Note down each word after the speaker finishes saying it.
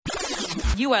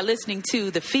You are listening to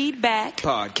the Feedback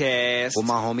Podcast with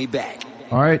my homie Back.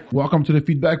 All right, welcome to the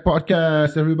Feedback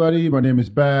Podcast, everybody. My name is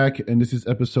Back, and this is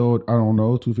episode,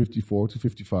 254,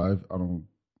 255.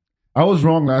 I was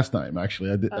wrong last time, actually.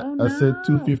 I said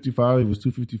 255. It was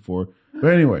 254.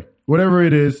 But anyway, whatever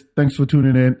it is, thanks for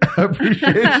tuning in. I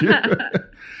appreciate you.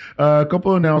 A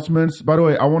couple of announcements. By the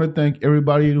way, I want to thank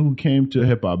everybody who came to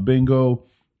Hip Hop Bingo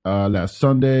last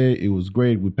Sunday. It was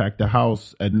great. We packed the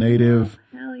house at Native.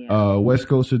 Hell yeah. West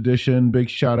Coast edition. Big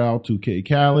shout out to K.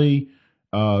 Cali,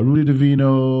 Rudy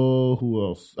Divino. Who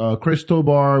else? Chris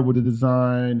Tobar with the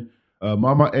design.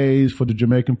 Mama A's for the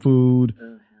Jamaican food.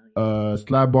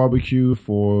 Slab Barbecue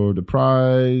for the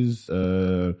prize.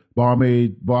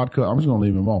 Barmaid Vodka. I'm just going to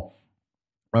leave them all.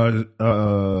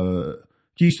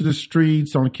 Keys to the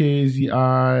Streets on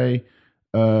KZI.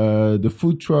 The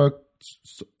Food Truck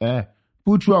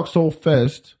Soul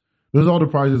Fest. Those are all the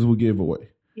prizes we gave away.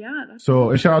 Yeah.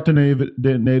 And shout out to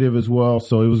Native as well.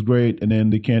 So it was great. And then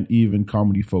the Can't Even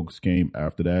comedy folks came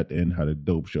after that and had a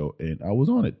dope show. And I was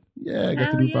on it. Yeah, I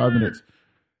got to do 5 minutes.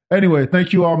 Anyway,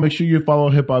 thank you all. Make sure you follow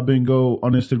Hip Hop Bingo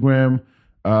on Instagram.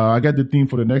 I got the theme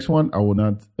for the next one. I will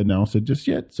not announce it just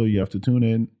yet. So you have to tune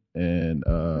in and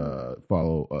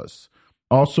follow us.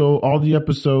 Also, all the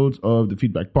episodes of the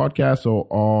Feedback Podcast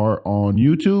are on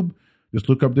YouTube. Just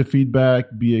look up the Feedback,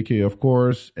 BAK, of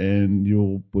course, and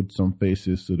you'll put some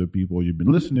faces to the people you've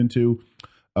been listening to.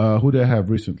 Who did I have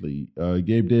recently?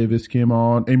 Gabe Davis came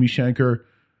on. Amy Shanker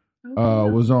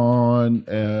was on.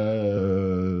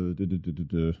 Trying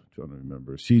to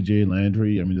remember. CJ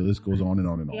Landry. I mean, the list goes on and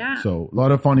on and on. Yeah. So, a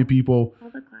lot of funny people. All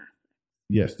the classics.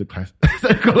 Yes, the classics.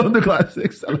 I call them the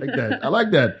classics. I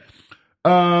like that.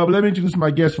 Let me introduce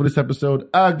my guest for this episode.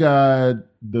 I got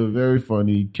the very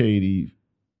funny Katie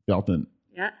Felton.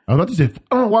 Yeah. I was about to say,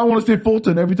 I don't know why I want to say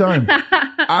Fulton every time.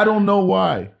 I don't know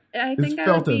why. I think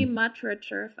I would be much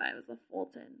richer if I was a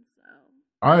Fulton. So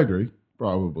I agree.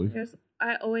 Probably.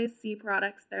 I always see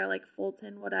products there like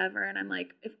Fulton, whatever, and I'm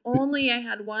like, if only I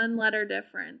had one letter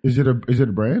difference. Is it a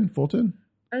brand, Fulton?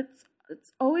 It's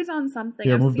always on something.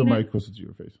 Yeah, I've move the seen mic closer to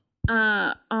your face.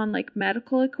 On like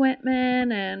medical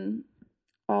equipment and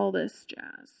all this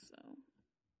jazz. So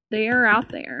they are out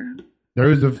there. There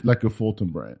is a Fulton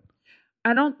brand.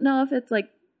 I don't know if it's like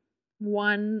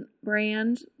one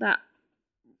brand that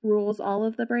rules all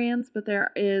of the brands, but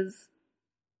there is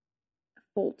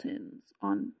Fultons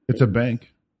on. It's a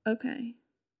bank. Okay.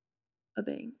 A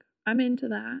bank. I'm into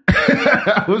that.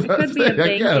 It could be a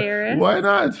bank, Garrett. Why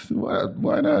not?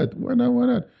 Why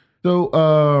not? So,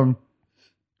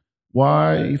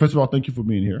 first of all, thank you for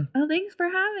being here. Oh, thanks for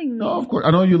having me. No, of course.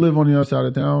 I know you live on the other side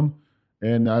of town,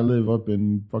 and I live up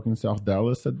in fucking South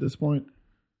Dallas at this point.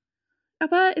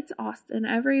 But it's Austin.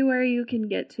 Everywhere you can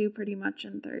get to pretty much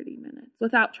in 30 minutes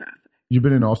without traffic. You've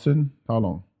been in Austin? How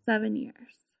long? 7 years.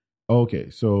 Okay,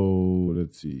 so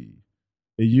let's see.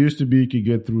 It used to be you could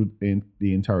get through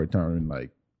the entire town in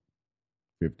like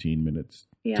 15 minutes.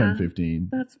 Yeah, 10, 15.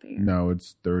 That's fair. Now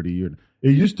it's 30.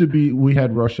 It used to be we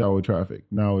had rush hour traffic.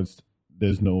 Now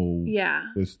there's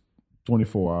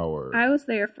 24 hour. I was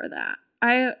there for that.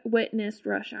 I witnessed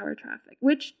rush hour traffic,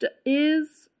 which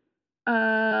is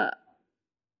an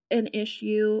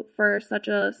issue for such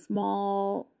a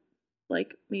small,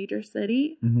 like, major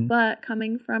city. Mm-hmm. But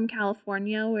coming from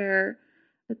California, where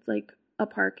it's like a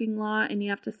parking lot and you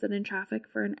have to sit in traffic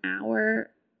for an hour,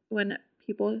 when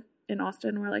people in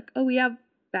Austin were like, oh, we have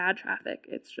bad traffic.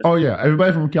 It's just... Oh, yeah.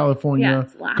 Everybody from California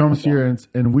comes here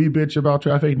and we bitch about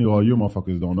traffic. No, you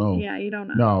motherfuckers don't know. Yeah, you don't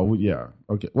know. No, yeah.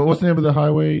 Okay. Well, what's the name of the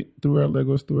highway through LA?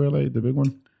 Goes through LA, the big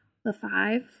one? The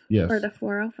 5? Yes. Or the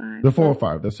 405? The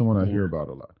 405. That's the one I hear about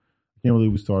a lot. I can't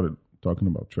believe we started talking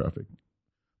about traffic.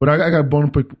 But I got a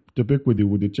bone to pick with you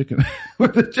with the chicken.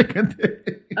 With the chicken thing.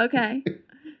 Okay.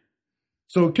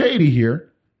 So Katie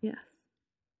here Yes.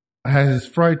 has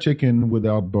fried chicken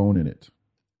without bone in it.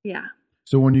 Yeah.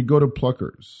 So when you go to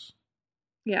Pluckers.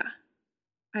 Yeah.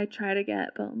 I try to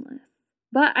get boneless.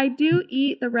 But I do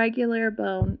eat the regular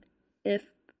bone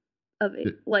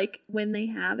like when they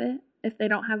have it. If they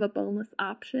don't have a boneless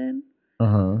option.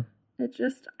 Uh-huh.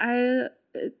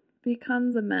 It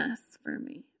becomes a mess for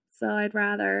me. So I'd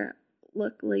rather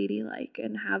look ladylike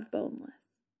and have boneless.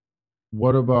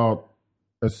 What about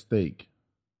a steak?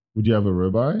 Would you have a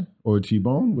ribeye or a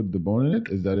T-bone with the bone in it?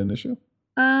 Is that an issue?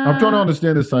 I'm trying to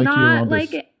understand the psyche around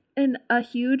this. Not like a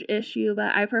huge issue,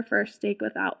 but I prefer steak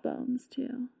without bones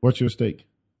too. What's your steak?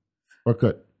 Or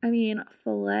cut? I mean,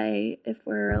 filet if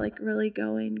we're like really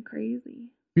going crazy.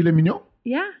 Filet mignon?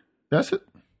 Yeah. That's it?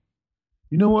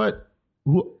 You know what?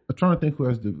 I'm trying to think who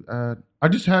has the... I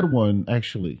just had one,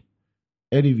 actually.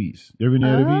 Eddie V's. You ever been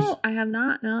to Eddie V's? Oh, I have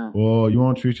not, no. Well, you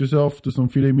want to treat yourself to some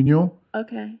filet mignon?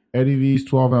 Okay. Eddie V's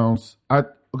 12 ounce.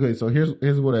 Okay, so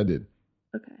here's what I did.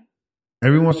 Okay.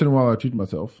 Every once in a while, I treat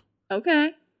myself.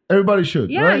 Okay. Everybody should,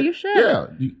 Yeah, right? you should. Yeah.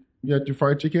 You got your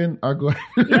fried chicken? I go.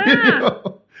 Yeah.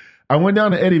 I went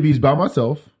down to Eddie V's by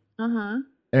myself. Uh-huh.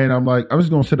 And I'm like, I'm just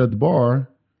going to sit at the bar.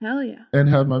 Hell yeah. And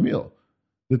have my meal.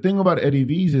 The thing about Eddie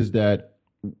V's is that,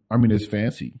 I mean, it's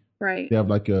fancy. Right. They have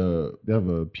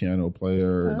a piano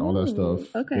player and all that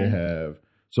stuff. Okay. They have.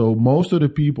 So most of the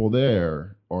people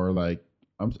there are like,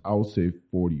 I would say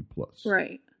 40 plus.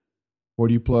 Right.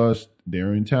 40 plus.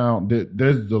 They're in town.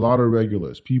 There's a lot of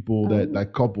regulars, people that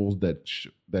like couples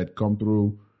that come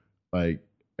through like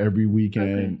every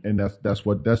weekend, and that's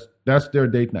their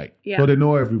date night. Yeah. So they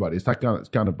know everybody. It's that kind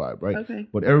of vibe, right? Okay.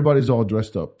 But everybody's all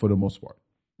dressed up for the most part.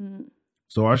 Mm.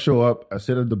 So I show up. I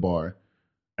sit at the bar.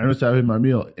 I'm just having my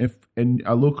meal. And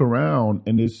I look around,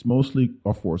 and it's mostly,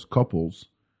 of course, couples.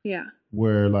 Yeah.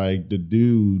 Where like the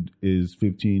dude is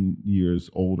 15 years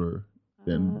older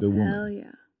than the woman. Hell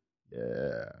yeah.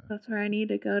 Yeah. That's where I need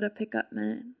to go to pick up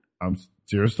men.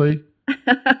 Seriously?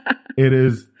 It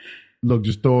is. Look,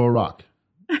 just throw a rock.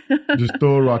 Just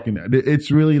throw a rock in there.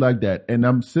 It's really like that. And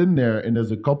I'm sitting there, and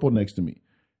there's a couple next to me.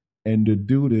 And the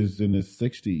dude is in his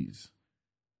 60s.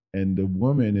 And the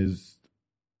woman is,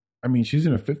 I mean, she's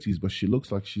in her 50s, but she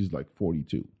looks like she's like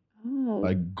 42. Oh.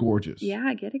 Like gorgeous. Yeah,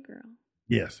 I get it, girl.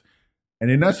 Yes. And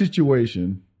in that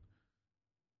situation,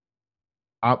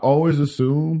 I always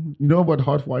assume, you know what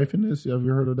hot wifing is? Have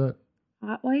you heard of that?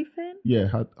 Hot wifing? Yeah,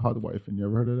 hot wifing. You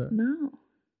ever heard of that? No.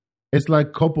 It's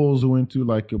like couples who into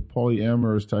like a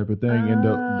polyamorous type of thing, and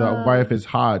the wife is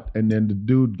hot, and then the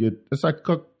dude it's like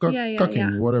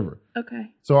cucking or whatever.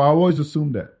 Okay. So I always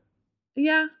assume that.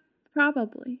 Yeah,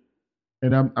 probably.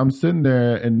 And I'm sitting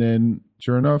there, and then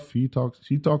sure enough, she talks.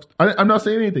 I'm not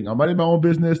saying anything. I'm minding my own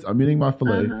business. I'm eating my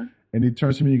filet, and he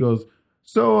turns to me and he goes,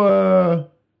 "So,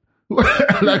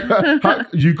 like,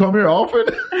 you come here often?"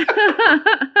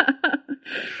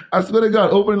 I swear to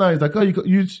God, open lines like, "Oh,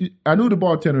 you." I knew the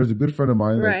bartender is a good friend of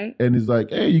mine, right? And he's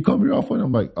like, "Hey, you come here often?"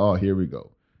 I'm like, "Oh, here we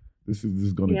go. This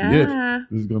is going to be it.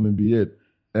 This is going to be it."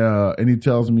 And he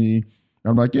tells me.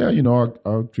 I'm like, yeah, you know,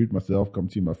 I'll treat myself, come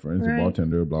see my friends, the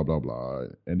bartender, blah, blah, blah.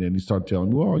 And then he started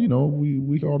telling me, well, you know,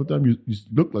 we all the time, you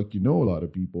look like you know a lot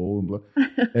of people. And, blah.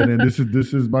 And then this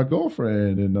is my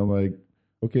girlfriend. And I'm like,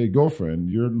 okay,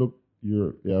 girlfriend, you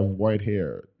have white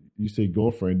hair. You say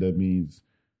girlfriend, that means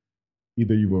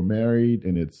either you were married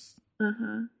and it's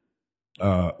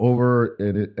over.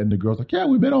 And the girl's like, yeah,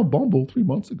 we met on Bumble 3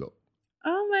 months ago.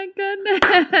 Oh, my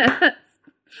goodness.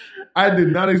 I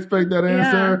did not expect that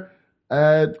answer.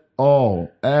 At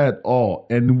all.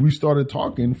 And we started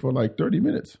talking for like 30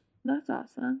 minutes. That's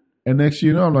awesome. And next thing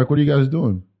you know, I'm like, what are you guys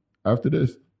doing after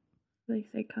this? They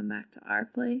say come back to our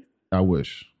place. I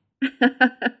wish.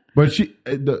 But she,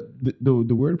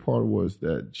 the weird part was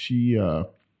that she, so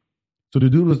the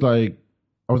dude was like,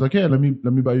 I was like, yeah, let me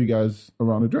buy you guys a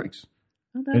round of drinks.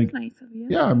 Oh, that's nice of you.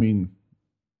 Yeah, I mean,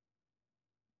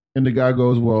 and the guy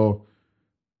goes, well,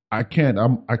 I can't.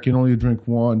 I can only drink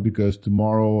one because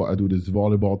tomorrow I do this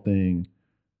volleyball thing.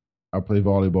 I play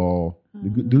volleyball.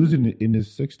 The dude's in his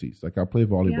 60s. Like I play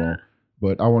volleyball,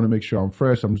 but I want to make sure I'm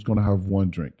fresh. I'm just going to have one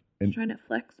drink. And he's trying to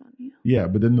flex on you. Yeah,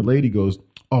 but then the lady goes,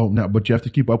 "Oh, no, but you have to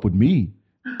keep up with me."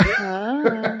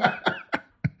 Oh.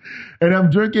 And I'm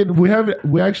drinking. We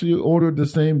actually ordered the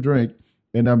same drink,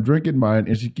 and I'm drinking mine,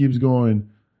 and she keeps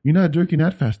going, "You're not drinking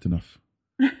that fast enough."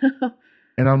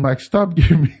 And I'm like, stop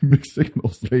giving me mixed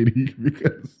signals, lady,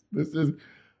 because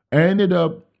I ended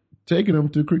up taking them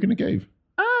to Creek in the Cave.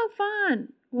 Oh, fun.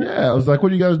 Yeah, I was like,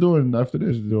 what are you guys doing after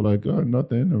this? They're like, oh,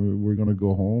 nothing. We're going to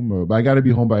go home. But I got to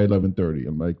be home by 11:30.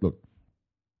 I'm like, look,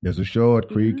 there's a show at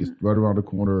Creek. It's right around the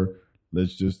corner.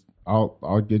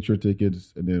 I'll get your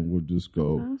tickets, and then we'll just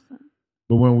go. Awesome.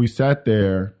 But when we sat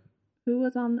there.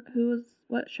 What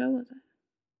show was it?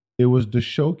 It was the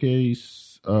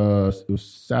showcase. It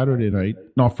was Friday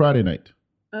night.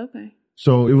 Okay.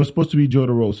 So it was supposed to be Joe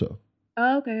DeRosa.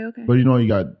 Oh, okay. But you know, it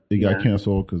got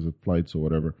canceled because of flights or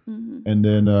whatever. Mm-hmm. And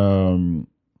then,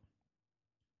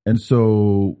 and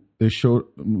so they showed.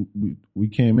 We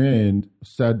came in,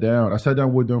 sat down. I sat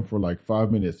down with them for like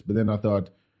 5 minutes, but then I thought,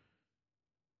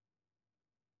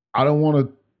 I don't want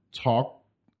to talk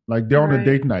like they're on a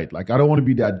date night. Like I don't want to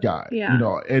be that guy. Yeah. You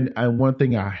know. And one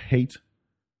thing I hate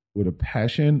with a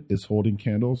passion is holding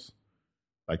candles,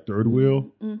 like third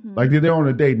wheel. Mm-hmm. Like they're on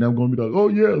a date and I'm going to be like, oh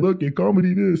yeah, look at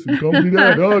comedy this and comedy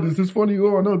that. Oh, this is funny.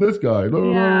 Oh, I know this guy. Blah,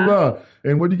 blah, blah, blah.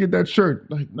 And where do you get that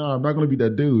shirt? Like, no, I'm not going to be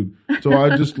that dude. So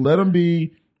I just let him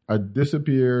be. I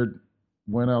disappeared.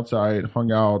 went outside,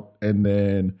 hung out, and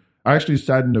then I actually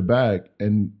sat in the back.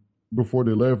 And before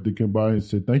they left, they came by and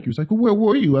said, "Thank you." It's like, well, where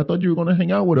were you? I thought you were going to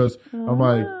hang out with us. I'm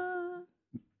like,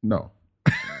 no.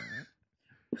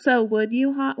 So would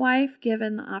you hot wife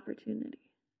given the opportunity?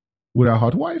 Would I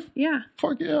hot wife? Yeah.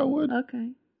 Fuck yeah, I would.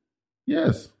 Okay.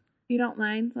 Yes. You don't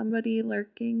mind somebody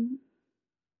lurking?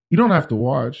 You don't have to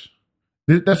watch.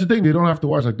 That's the thing. They don't have to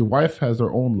watch. Like, the wife has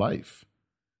her own life.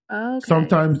 Okay.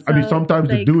 Sometimes, so sometimes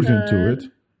the dude's into it.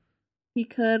 He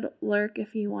could lurk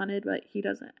if he wanted, but he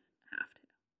doesn't have to.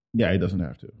 Yeah, he doesn't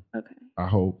have to. Okay. I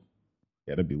hope.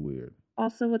 Yeah, that'd be weird.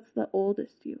 Also, what's the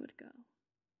oldest you would go?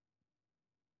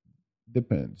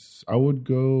 Depends. I would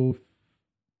go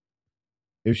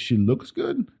if she looks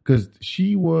good, because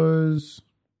she was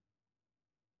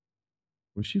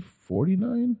she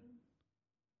 49?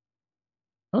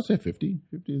 I'll say 50.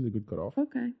 50 is a good cutoff.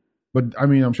 Okay. But I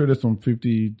mean, I'm sure there's some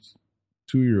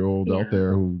 52-year-old out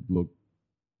there who look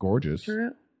gorgeous.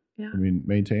 True. Yeah. I mean,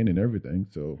 maintaining everything.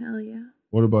 So, hell yeah.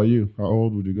 What about you? How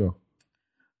old would you go?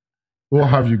 Well,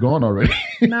 have you gone already?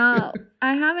 No,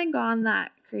 I haven't gone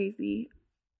that crazy.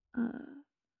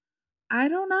 I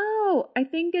don't know. I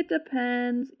think it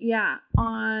depends,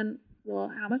 on,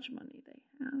 how much money they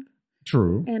have.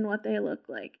 True. And what they look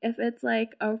like. If it's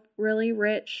like a really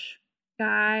rich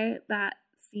guy that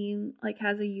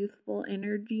has a youthful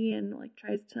energy and like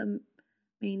tries to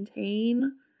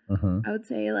maintain, I would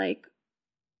say like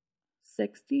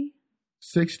 60.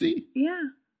 60? Yeah.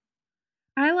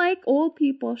 I like old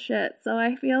people shit, so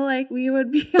I feel like we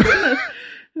would be able to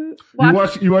you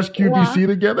watch QVC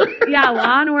together? Yeah,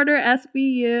 Law and Order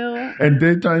SVU. And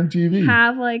daytime TV.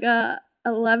 Have like a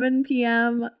 11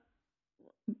 p.m.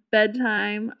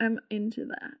 bedtime. I'm into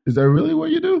that. Is that really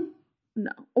what you do?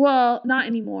 No. Well, not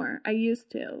anymore. I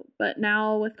used to. But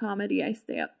now with comedy, I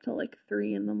stay up till like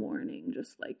 3 a.m,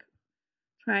 just like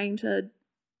trying to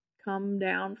come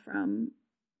down from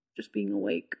just being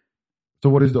awake. So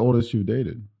what is the oldest you've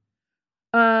dated?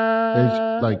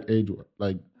 Age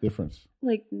difference.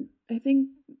 Like, I think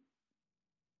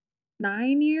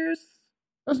 9 years.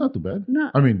 That's not too bad. No.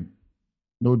 I mean,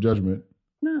 no judgment.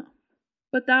 No.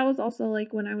 But that was also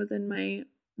like when I was in my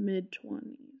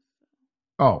mid-20s.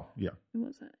 Oh, yeah. It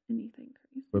wasn't anything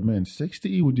crazy. But man,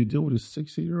 60? Would you deal with a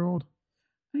 60-year-old?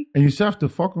 And you still have to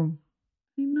fuck them?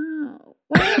 I know.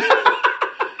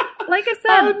 Like I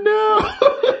said, no.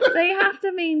 they have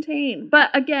to maintain. But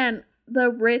again, the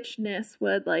richness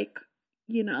would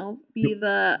be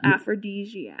the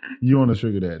aphrodisiac. You want a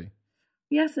sugar daddy?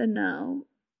 Yes and no.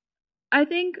 I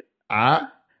think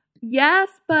Ah. Yes,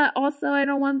 but also I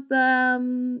don't want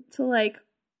them to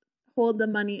hold the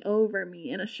money over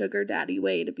me in a sugar daddy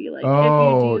way to be like, if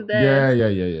you do this.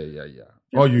 Yeah.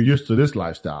 Oh, you're used to this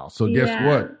lifestyle. So guess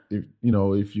what?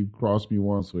 If you cross me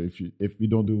once, or if you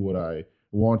don't do what I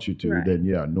want you to, then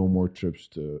no more trips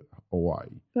to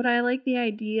Hawaii. But I like the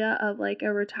idea of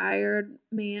a retired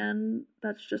man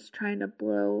that's just trying to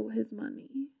blow his money.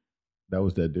 That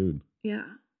was that dude. Yeah.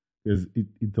 Because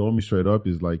he told me straight up,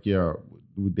 he's like,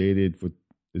 we dated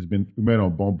we met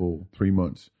on Bumble 3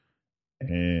 months,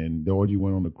 and the orgy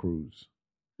went on a cruise.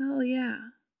 Oh yeah.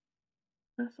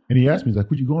 That's awesome. And he asked me, he's like,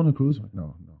 would you go on a cruise? I'm like,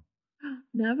 no.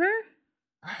 Never?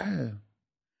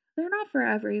 They're not for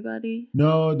everybody.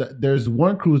 No, there's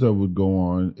one cruise I would go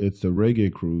on. It's a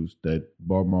reggae cruise that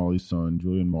Bob Marley's son,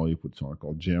 Julian Marley, puts on,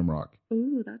 called Jamrock.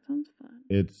 Ooh, that sounds fun.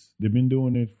 They've been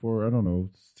doing it for,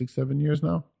 6-7 years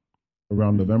now,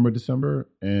 around November, December,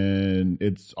 and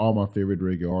it's all my favorite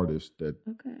reggae artists that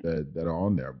are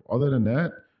on there. Other than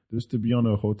that, just to be on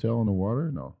a hotel on the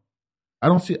water, no. I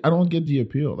don't get the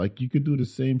appeal. You could do the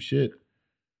same shit.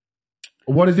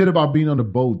 What is it about being on a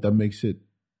boat that makes it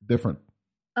different?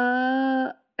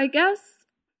 I guess.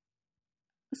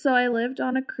 So I lived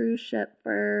on a cruise ship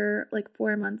for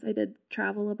 4 months. I did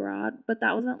travel abroad, but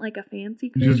that wasn't a fancy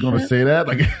cruise ship. You're just going to say that?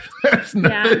 That's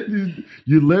not,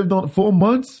 you lived on 4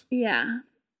 months? Yeah.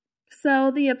 So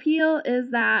the appeal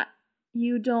is that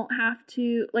you don't have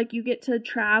to, you get to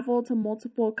travel to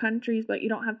multiple countries, but you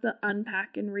don't have to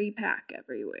unpack and repack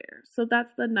everywhere. So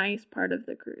that's the nice part of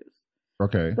the cruise.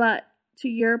 Okay. But to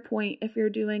your point, if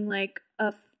you're doing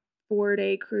a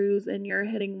 4-day cruise and you're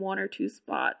hitting 1 or 2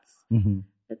 spots,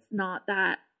 it's not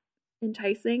that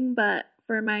enticing. But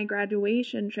for my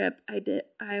graduation trip,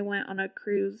 I went on a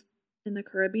cruise in the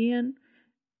Caribbean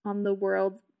on the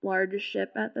world's largest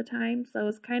ship at the time. So it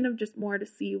was kind of just more to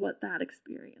see what that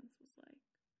experience was like.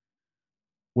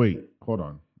 Wait, hold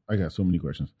on. I got so many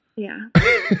questions. Yeah.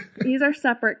 These are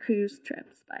separate cruise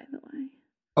trips, by the way.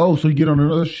 Oh, so you get on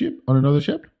another ship?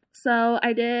 So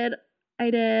I did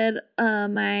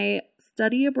my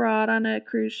study abroad on a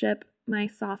cruise ship my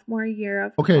sophomore year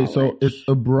of Okay, college. so it's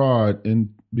abroad,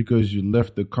 and because you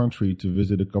left the country to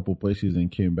visit a couple places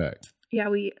and came back. Yeah,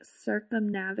 we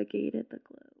circumnavigated the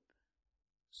globe.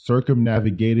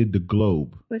 Circumnavigated the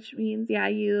globe. Which means, yeah,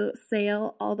 you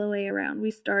sail all the way around.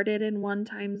 We started in one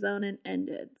time zone and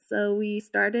ended. So we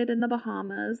started in the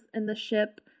Bahamas, and the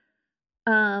ship,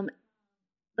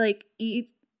 like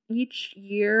each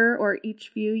year or each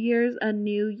few years, a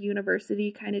new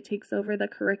university kind of takes over the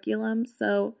curriculum.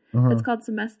 So it's called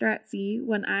Semester at Sea.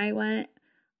 When I went,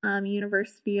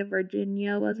 University of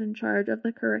Virginia was in charge of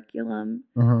the curriculum.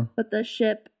 But the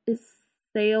ship is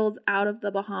sailed out of the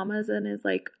Bahamas and is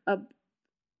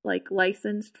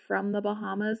licensed from the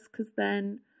Bahamas, because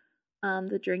then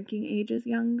the drinking age is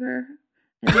younger,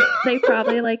 and they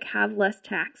probably have less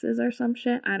taxes or some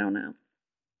shit. I don't know.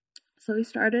 So we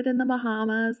started in the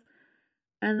Bahamas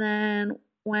and then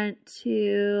went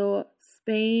to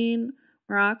Spain,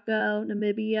 Morocco,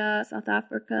 Namibia, South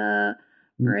Africa,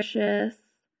 Mauritius,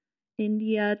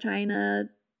 India, China,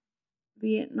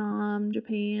 Vietnam,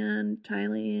 Japan,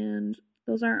 Thailand.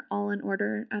 Those aren't all in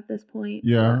order at this point.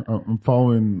 Yeah, I'm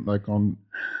following on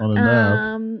a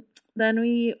map. Then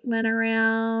we went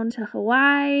around to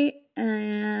Hawaii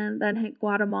and then hit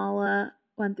Guatemala,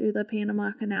 went through the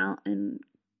Panama Canal, and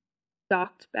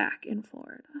docked back in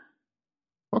Florida.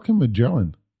 Fucking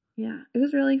Magellan. Yeah, it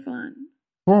was really fun.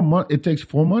 4 months? It takes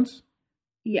 4 months?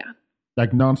 Yeah.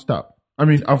 Like nonstop. I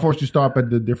mean, of course you stop at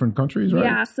the different countries, right?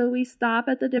 Yeah, so we stop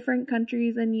at the different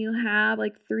countries and you have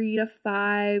 3 to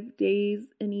 5 days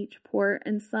in each port.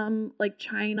 And some, like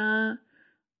China,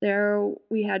 there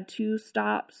we had 2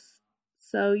 stops.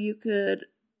 So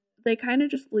they kind of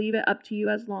just leave it up to you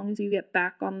as long as you get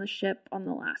back on the ship on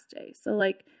the last day. So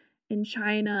in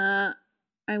China,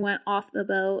 I went off the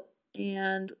boat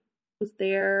and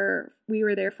we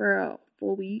were there for a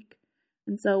full week.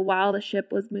 And so while the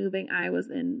ship was moving, I was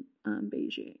in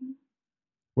Beijing.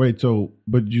 Wait,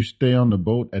 but you stay on the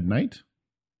boat at night?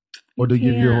 Or they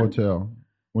give you a hotel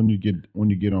when you get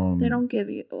on? They don't give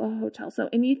you a hotel. So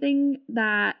anything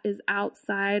that is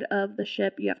outside of the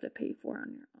ship, you have to pay for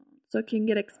on your own. So it can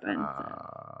get expensive.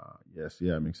 Yes,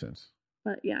 yeah, it makes sense.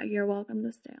 But yeah, you're welcome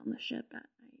to stay on the ship at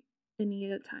night any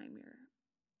time you're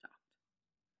docked.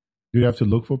 Do you have to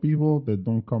look for people that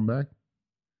don't come back?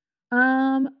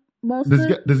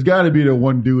 There's got to be the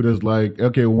one dude that's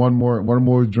okay, one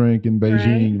more drink in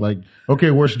Beijing. Right.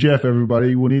 Okay, where's Jeff?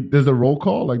 Everybody, there's a roll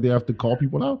call. They have to call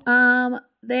people out.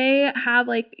 They have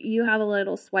you have a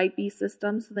little swipey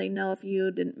system, so they know if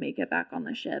you didn't make it back on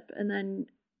the ship, and then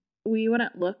we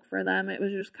wouldn't look for them. It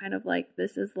was just kind of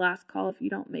this is last call. If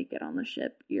you don't make it on the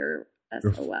ship, you're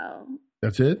SOL.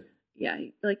 That's it? Yeah,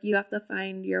 you have to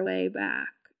find your way back,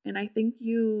 and I think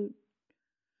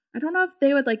I don't know if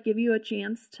they would give you a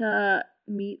chance to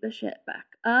meet the ship back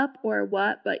up or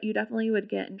what, but you definitely would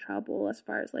get in trouble as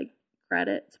far as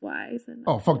credits wise. And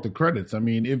oh, fuck the credits. I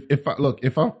mean, if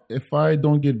I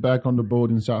don't get back on the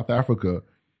boat in South Africa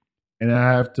and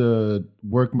I have to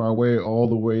work my way all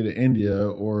the way to India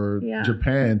or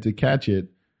Japan to catch it,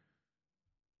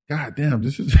 god damn,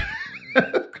 this is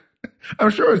I'm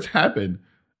sure it's happened.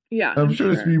 Yeah. I'm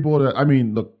sure there's people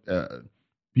that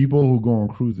people who go on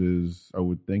cruises, I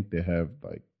would think they have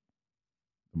the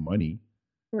money.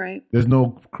 Right. There's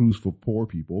no cruise for poor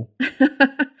people.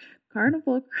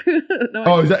 Carnival cruise.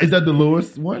 No, is that the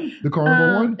lowest one? The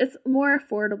Carnival one? It's more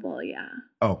affordable, yeah.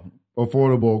 Oh,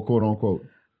 affordable, quote unquote.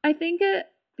 I think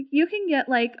you can get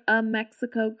a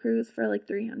Mexico cruise for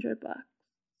 $300.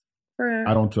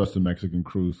 I don't trust a Mexican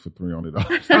cruise for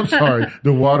 $300. I'm sorry.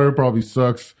 The water probably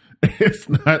sucks. It's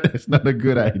not a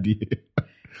good idea.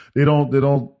 They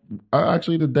don't.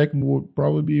 Actually, the deck would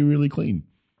probably be really clean.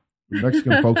 The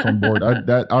Mexican folks on board,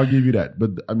 I'll give you that.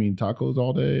 But I mean, tacos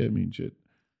all day. I mean, shit.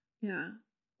 Yeah.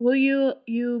 Well,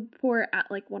 you pour at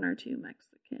 1 or 2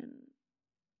 Mexican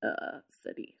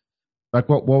cities.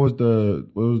 What was the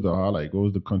highlight? What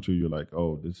was the country you're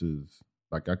oh, this is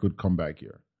I could come back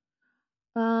here?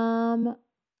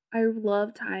 I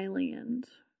love Thailand.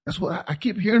 That's what I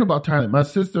keep hearing about Thailand. My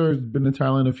sister has been in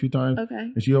Thailand a few times.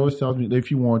 Okay. And she always tells me that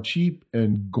if you want cheap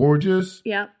and gorgeous,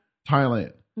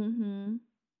 Thailand. Mm-hmm.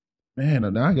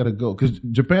 Man, now I got to go. Because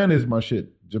Japan is my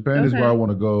shit. Japan is where I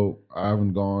want to go. I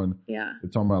haven't gone. Yeah.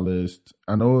 It's on my list.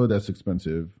 I know that's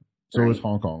expensive. So is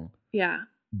Hong Kong. Yeah.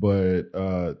 But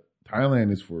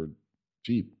Thailand is for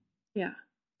cheap. Yeah.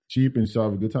 Cheap and still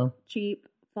have a good time? Cheap,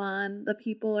 fun. The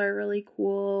people are really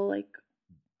cool,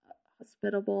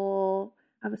 hospitable,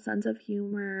 have a sense of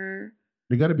humor.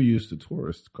 They got to be used to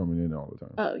tourists coming in all the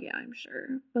time. Oh, yeah, I'm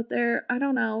sure. But I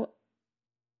don't know.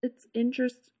 It's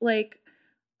interesting.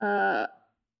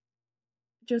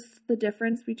 just the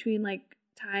difference between like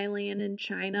Thailand and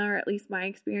China, or at least my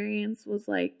experience was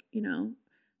like,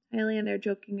 Thailand, they're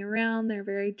joking around, they're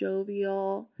very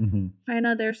jovial. Mm-hmm.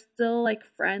 China, they're still like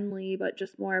friendly, but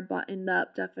just more buttoned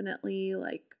up, definitely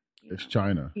like. It's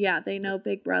China. Yeah, they know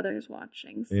Big Brother's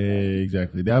watching. So.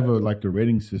 Exactly. They have a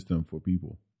rating system for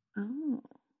people. Oh.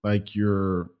 Like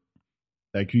you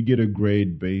get a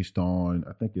grade based on,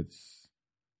 I think it's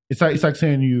like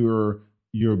saying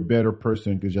you're a better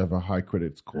person because you have a high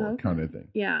credit score, kind of thing.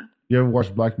 Yeah. You ever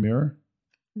watch Black Mirror?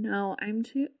 No,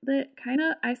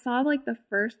 I saw like the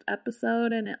first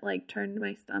episode and it like turned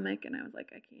my stomach and I was like,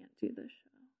 I can't do this show.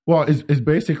 Well, it's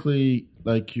basically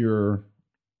like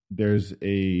there's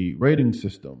a rating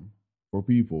system for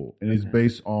people and it's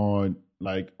based on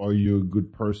like, are you a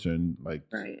good person? Like,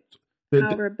 right.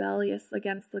 How rebellious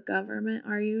against the government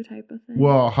are you, type of thing?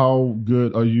 Well, how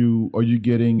good are you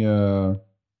getting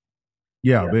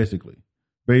basically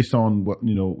based on what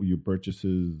your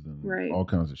purchases and all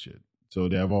kinds of shit. So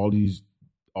they have all this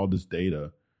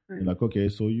data. Right. And like, okay,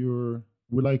 so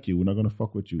we like you, we're not gonna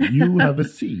fuck with you. You have a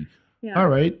C. Yeah. All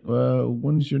right.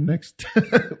 When's your next?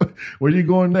 Where are you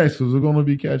going next? Because we're gonna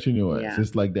be catching your ass. Yeah.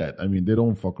 Just like that. I mean, they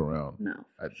don't fuck around. No,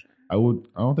 for sure. I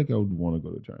don't think I would want to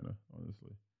go to China, honestly.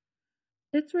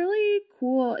 It's really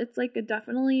cool. It's like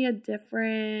definitely a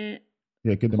different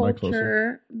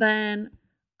culture than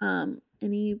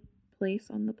any place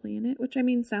on the planet. Which I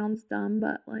mean sounds dumb,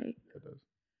 but like it does.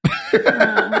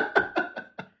 I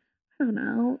don't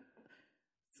know.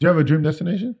 Do you have a dream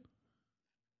destination?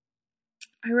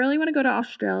 I really want to go to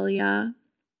Australia.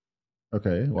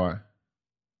 Okay, why?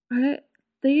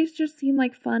 They just seem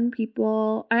like fun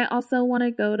people. I also want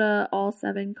to go to all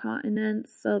 7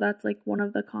 continents. So that's like one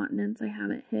of the continents I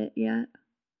haven't hit yet.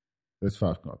 There's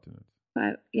 5 continents.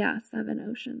 7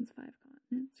 oceans, 5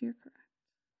 continents. You're correct.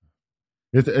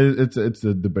 It's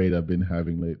a debate I've been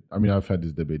having late. I mean, I've had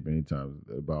this debate many times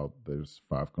about there's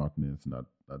 5 continents, not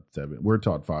 7. We're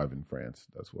taught 5 in France.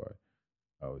 That's why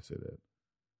I always say that.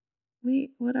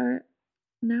 Wait,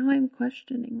 now I'm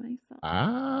questioning myself.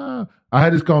 I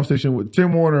had this conversation with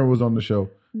Tim Warner was on the show.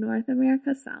 North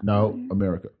America, South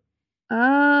America.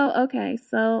 Oh, okay.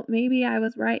 So maybe I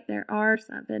was right. There are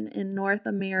 7 in North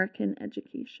American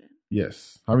education.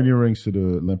 Yes. How many rings to the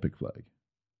Olympic flag?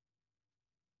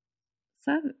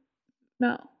 7.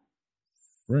 No.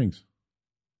 Rings.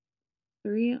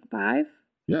 3, 5?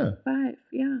 Yeah. 5,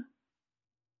 yeah.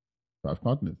 5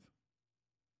 continents.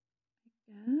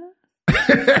 Yeah.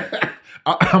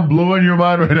 I'm blowing your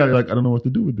mind right now. You're like, I don't know what to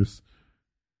do with this.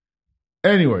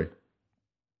 Anyway,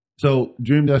 so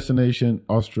dream destination,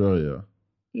 Australia.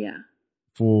 Yeah.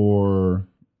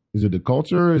 Is it the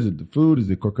culture? Is it the food? Is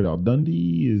it Crocodile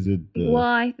Dundee? Is it Well,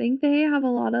 I think they have a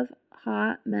lot of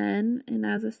hot men, and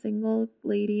as a single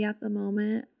lady at the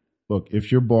moment. Look,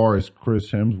 if your bar is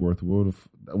Chris Hemsworth, what's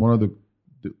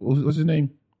his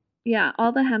name? Yeah,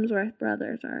 all the Hemsworth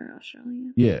brothers are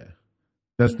Australian. Yeah.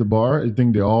 That's the bar? You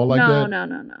think they all like that?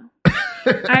 No.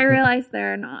 I realize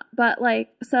they're not. But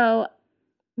so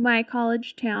my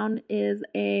college town is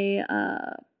in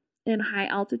high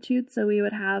altitude. So we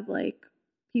would have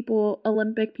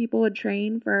Olympic people would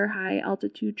train for high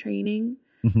altitude training.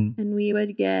 Mm-hmm. And we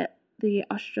would get the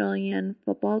Australian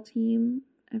football team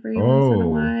every once in a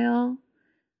while.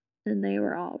 And they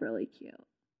were all really cute.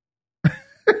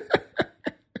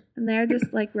 And they're just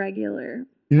regular.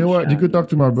 You know what? You could talk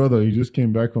to my brother. He just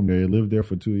came back from there. He lived there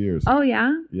for 2 years. Oh,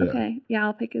 yeah? Okay. Yeah,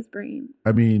 I'll pick his brain.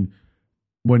 I mean,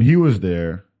 when he was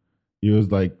there, he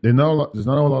was like, there's not a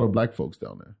lot of black folks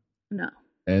down there. No.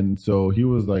 And so he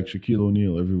was like Shaquille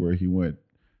O'Neal everywhere he went.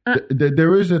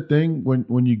 There is a thing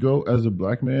when you go as a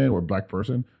black man or black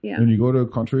person, when you go to a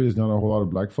country, there's not a whole lot of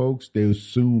black folks. They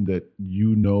assume that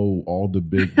you know all the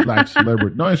big black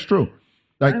celebrities. No, it's true.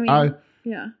 I've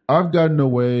gotten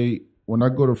away. When I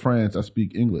go to France, I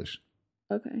speak English.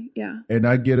 Okay, yeah. And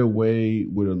I get away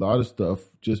with a lot of stuff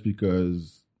just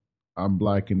because I'm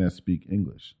black and I speak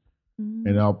English. Mm-hmm.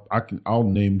 And I'll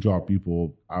name drop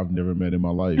people I've never met in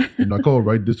my life. And like,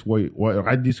 right this way,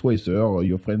 sir. Or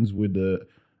you're friends with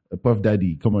Puff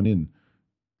Daddy. Come on in,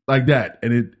 like that,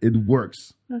 and it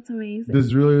works. That's amazing.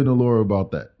 There's really an allure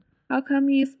about that. How come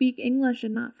you speak English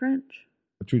and not French?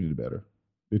 I treated it better.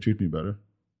 They treat me better.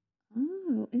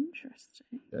 Oh,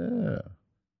 interesting. Yeah.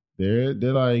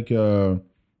 They're like,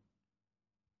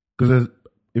 because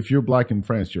if you're black in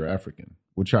France, you're African,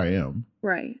 which I am.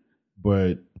 Right.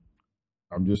 But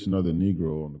I'm just another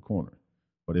Negro on the corner.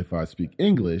 But if I speak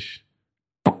English,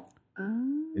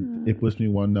 it puts me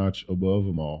one notch above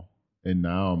them all. And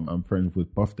now I'm friends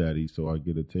with Puff Daddy, so I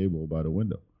get a table by the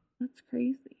window. That's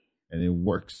crazy. And it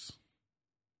works.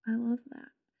 I love that.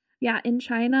 Yeah, in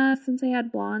China, since I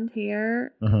had blonde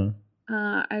hair, Uh-huh.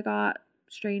 I got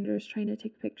strangers trying to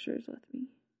take pictures with me.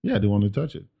 Yeah, they want to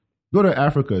touch it. Go to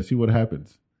Africa, see what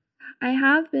happens. I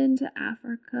have been to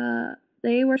Africa.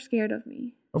 They were scared of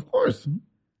me. Of course.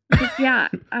 Yeah.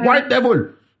 White devil.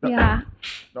 Yeah.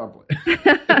 No,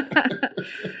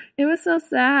 It was so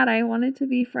sad. I wanted to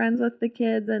be friends with the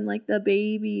kids, and like the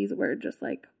babies were just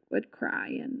like would cry.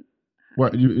 And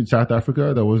what, you in South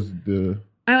Africa? That was the...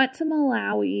 I went to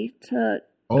Malawi to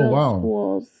Oh, build wow.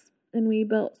 schools, and we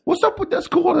built. What's up with that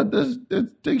school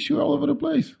that takes you all over the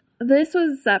place? This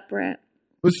was separate.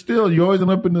 But still, you always end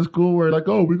up in the school where like,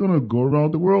 oh, we're going to go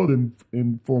around the world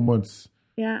in 4 months.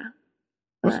 Yeah.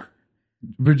 What's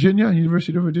Virginia?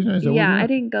 University of Virginia? Is that Yeah, what I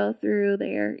didn't go through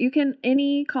there.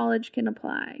 Any college can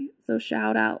apply. So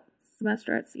shout out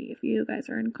Semester at Sea. If you guys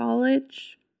are in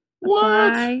college,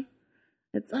 apply.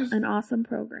 It's an awesome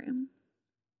program.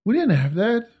 We didn't have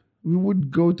that. We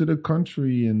would go to the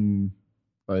country and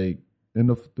like in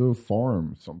the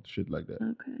farm, some shit like that.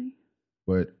 Okay.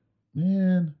 But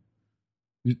man,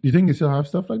 you think you still have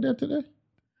stuff like that today?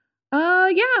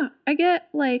 Yeah. I get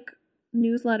like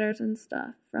newsletters and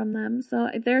stuff from them. So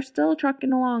they're still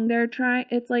trucking along.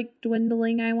 It's like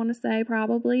dwindling, I want to say,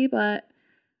 probably, but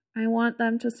I want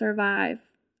them to survive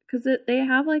because they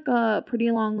have like a pretty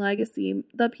long legacy.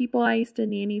 The people I used to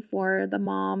nanny for, the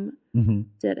mom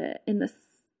did it in the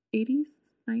 80s,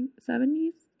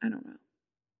 70s. I don't know.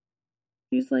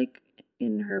 She's like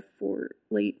in her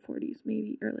late 40s,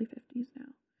 maybe early 50s now.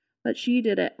 But she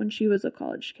did it when she was a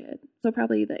college kid. So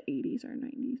probably the 80s or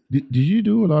 90s. Did you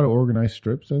do a lot of organized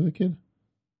trips as a kid?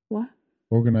 What?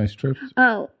 Organized trips?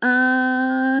 Oh,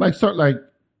 like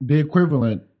the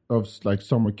equivalent of like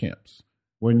summer camps.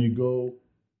 When you go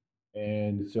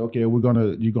and say, okay, you're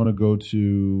gonna go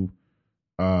to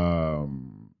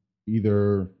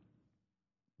either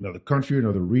another country,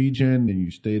 another region, and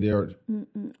you stay there.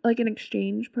 like an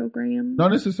exchange program?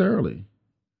 Not necessarily.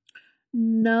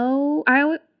 No,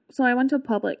 So I went to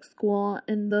public school,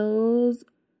 and those,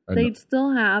 they'd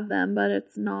still have them, but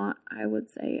it's not, I would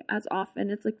say, as often.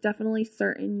 It's like definitely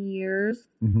certain years,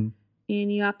 and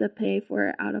you have to pay for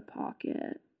it out of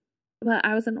pocket. But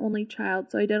I was an only child,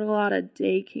 so I did a lot of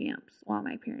day camps while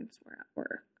my parents were at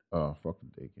work. Oh,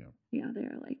 fucking day camp. Yeah,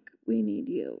 they're like, we need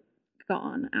you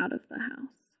gone out of the house.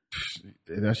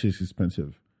 That shit's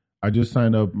expensive. I just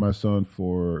signed up my son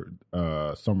for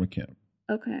summer camp.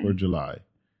 Okay. For July.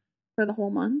 For the whole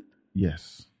month?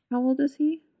 Yes. How old is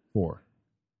he? 4.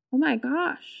 Oh my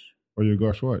gosh. Oh, your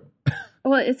gosh, what?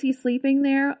 Well, is he sleeping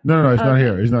there? No, he's not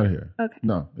here. He's not here. Okay.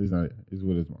 No, he's not here. He's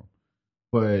with his mom.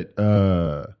 But,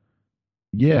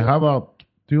 yeah, how about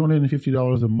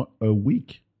 $350 a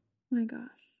week? Oh my gosh.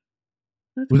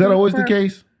 Was that always the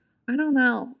case? I don't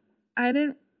know. I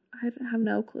have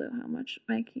no clue how much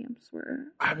my camps were.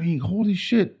 I mean, holy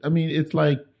shit. I mean, it's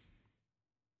like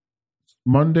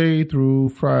Monday through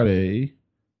Friday.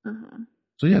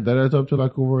 So yeah, that adds up to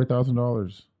like over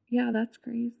 $1,000. Yeah, that's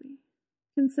crazy.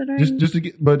 Considering just to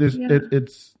get, but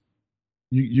it's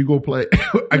you go play.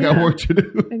 I got work to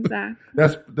do. Exactly.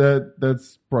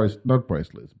 That's not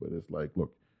priceless, but it's like,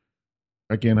 look,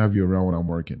 I can't have you around when I'm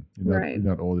working. You're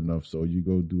not old enough, so you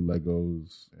go do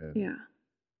Legos and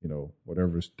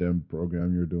whatever STEM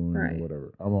program you're doing or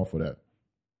whatever. I'm all for that.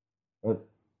 But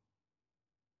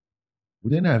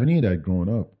we didn't have any of that growing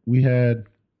up. We had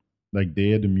like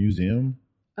day at the museum.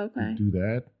 Okay. Do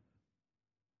that.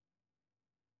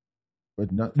 But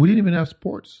we didn't even have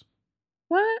sports.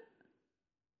 What?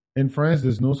 In France,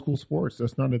 there's no school sports.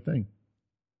 That's not a thing.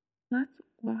 That's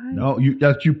why. No,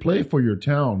 you play for your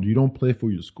town. You don't play for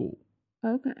your school.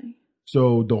 Okay.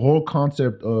 So the whole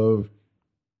concept of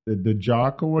the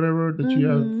jock or whatever that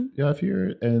you have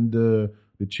here, and the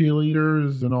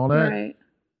cheerleaders and all that, right?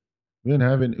 We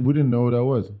didn't know what that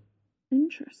was.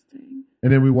 Interesting.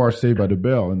 And then we watched Saved by the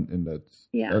Bell, and that's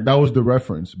that was the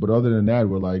reference. But other than that,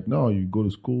 we're like, no, you go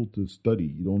to school to study.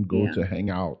 You don't go to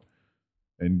hang out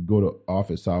and go to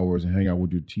office hours and hang out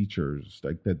with your teachers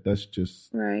like that. That's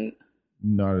just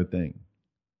not a thing.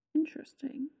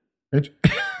 Interesting.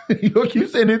 You keep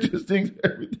saying interesting.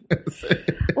 Everything I say.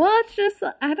 Well, it's just,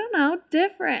 I don't know,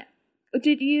 different.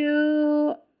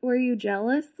 Were you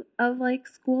jealous of like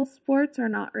school sports or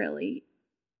not really?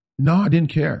 No, I didn't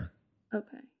care.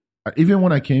 Okay. Even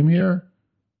when I came here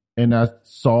and I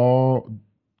saw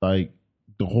like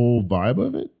the whole vibe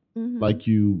of it, like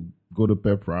you go to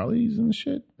pep rallies and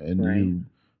shit, and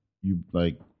you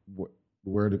like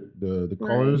wear the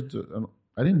colors.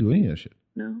 I didn't do any of that shit.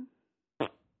 No.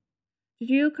 Did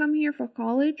you come here for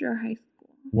college or high school?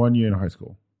 1 year in high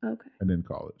school. Okay. And then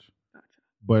college. Gotcha.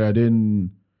 But I'm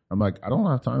like, I don't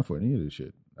have time for any of this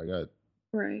shit. I got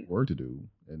right. work to do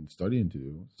and studying to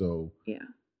do. So Yeah.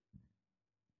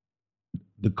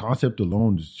 the concept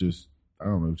alone is just, I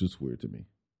don't know, it's just weird to me.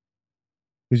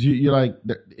 Because you're like,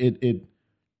 it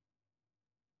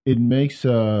makes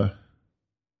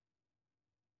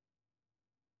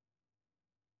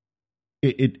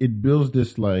it builds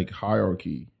this like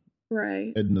hierarchy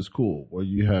Right. in the school where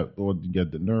you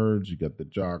get the nerds, you got the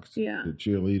jocks, Yeah. the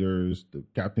cheerleaders, the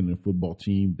captain of the football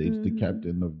team, the Mhm.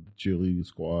 captain of the cheerleading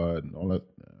squad, and all that.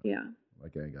 Yeah.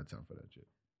 Like, I ain't got time for that shit.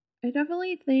 I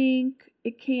definitely think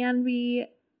it can be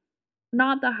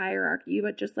not the hierarchy,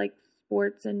 but just like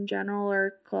sports in general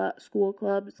or school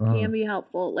clubs can be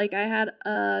helpful. Like I had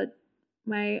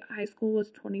my high school was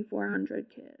 2,400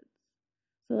 kids.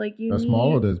 So like That's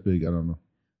small or that's big? I don't know.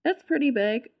 It's pretty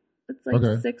big. It's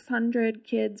like 600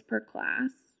 kids per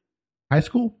class. High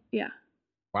school? Yeah.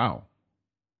 Wow.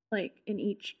 Like in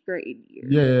each grade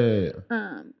year.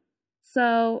 Yeah.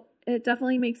 So it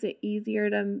definitely makes it easier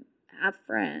to have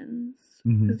friends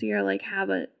because you're like have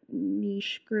a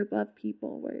niche group of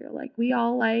people where you're like, we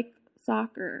all like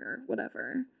soccer or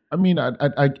whatever. I mean,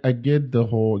 I get the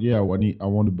whole I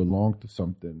want to belong to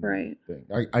something right thing.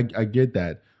 I get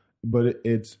that, but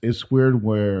it's weird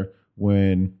where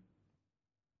when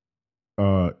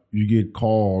you get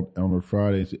called on a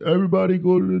Friday and say, everybody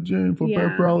go to the gym for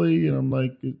pep rally, and I'm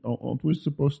like, aren't we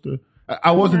supposed to?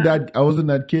 I wasn't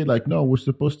that kid. Like, no, we're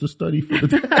supposed to study for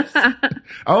the test.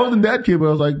 I wasn't that kid, but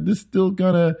I was like, this still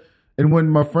gonna. And when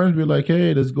my friends be like,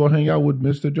 hey, let's go hang out with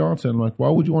Mr. Johnson, I'm like, why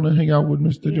would you want to hang out with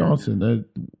Mr. Johnson?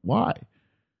 Why?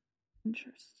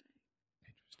 Interesting.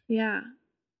 Yeah,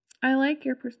 I like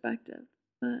your perspective,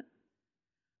 but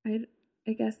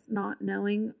I guess not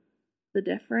knowing the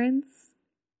difference.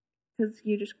 Because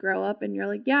you just grow up and you're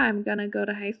like, yeah, I'm gonna go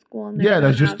to high school. And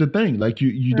that's just the thing. Like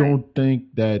you don't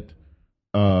think that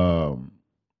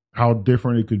how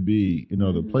different it could be in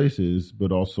other places,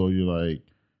 but also you're like,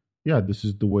 yeah, this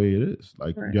is the way it is.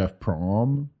 Like you have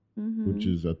prom, which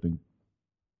is, I think,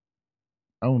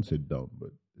 I won't say dumb,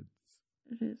 but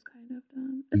it is kind of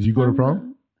dumb. Did you go to prom?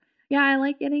 Though. Yeah, I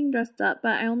like getting dressed up,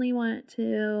 but I only went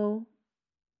to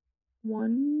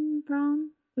one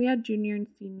prom. We had junior and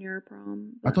senior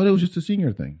prom. I thought it was just a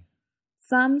senior thing.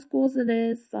 Some schools it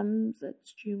is, some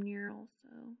it's junior also.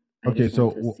 Okay,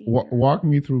 so walk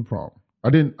me through prom. I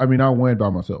went by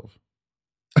myself.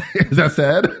 Is that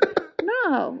sad?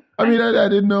 No. I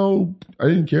didn't know. I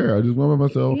didn't care. I just went by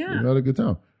myself and had a good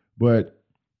time. But,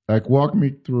 like, walk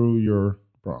me through your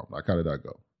prom. Like, how did that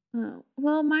go? Oh,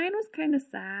 well, mine was kind of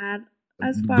sad.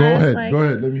 As far go as ahead. Go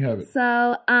ahead. Let me have it.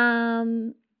 So,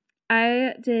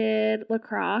 I did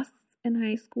lacrosse in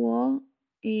high school,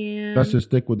 and that's just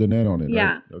stick with the net on it,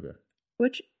 yeah. Right? Okay.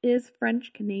 Which is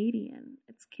French Canadian.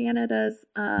 It's Canada's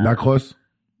lacrosse.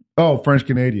 Oh, French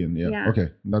Canadian. Yeah.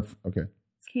 Okay. Okay.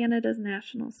 It's Canada's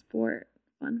national sport.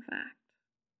 Fun fact.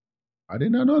 I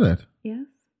did not know that. Yes.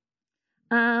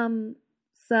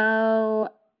 So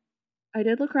I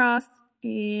did lacrosse,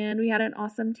 and we had an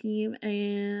awesome team,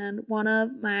 and one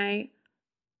of my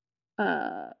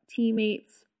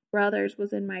teammates' brothers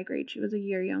was in my grade. She was a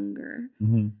year younger.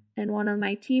 And one of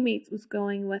my teammates was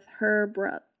going with her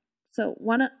brother. So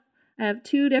I have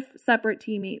two separate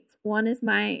teammates. One is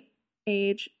my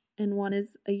age and one is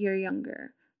a year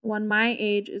younger. One my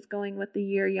age is going with the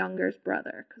year younger's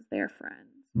brother because they're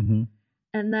friends.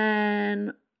 And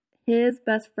then his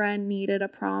best friend needed a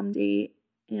prom date,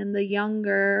 and the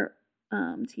younger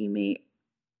teammate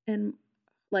and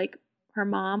like her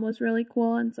mom was really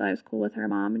cool, and so I was cool with her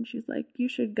mom, and she's like, you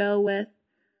should go with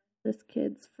this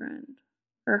kid's friend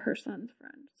or her son's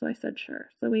friend. So I said sure.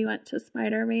 So we went to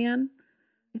Spider-Man.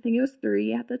 I think it was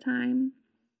 3 at the time.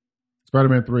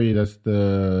 Spider-Man 3, that's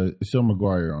it's still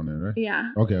Maguire on there, right?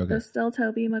 Yeah. Okay. There's still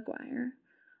Tobey Maguire.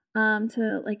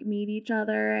 To like meet each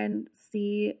other and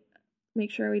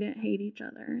make sure we didn't hate each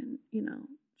other, and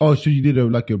Oh, so you did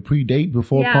a pre-date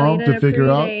before prom to figure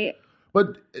out?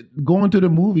 But going to the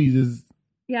movies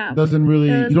doesn't really,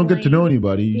 you don't get to know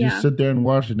anybody. You just sit there and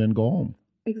watch it and then go home.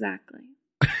 Exactly.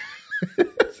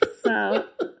 So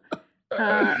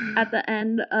at the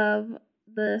end of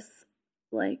this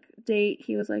like date,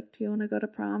 he was like, do you want to go to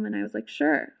prom? And I was like,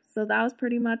 sure. So that was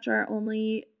pretty much our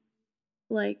only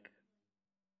like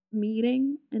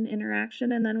meeting and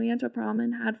interaction. And then we went to prom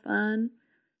and had fun,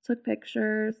 took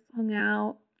pictures, hung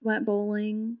out, went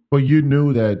bowling. But you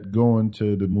knew that going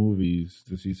to the movies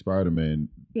to see Spider-Man,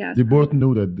 they both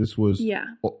knew that this was, it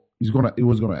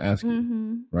was gonna ask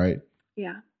you, right?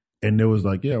 Yeah. And there was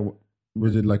like,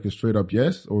 was it like a straight up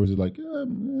yes, or was it like,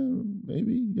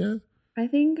 maybe, yeah? I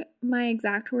think my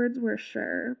exact words were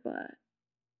sure, but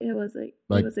it was a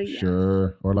Like, it was a yes.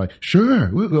 sure. Or like, sure,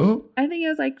 we'll go. I think it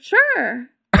was like, sure.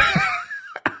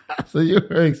 So you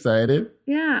were excited.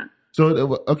 Yeah.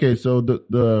 So, okay, so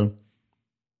the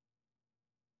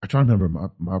I'm trying to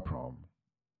remember my prom.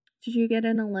 Did you get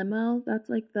in a limo? That's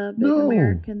like the big No.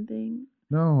 American thing.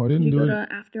 No, I didn't Did you do go it. to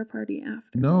an after party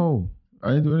after? No,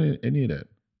 I didn't do any of that.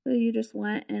 So you just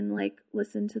went and like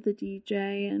listened to the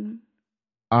DJ and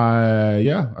I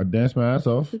danced my ass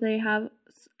off. do they have?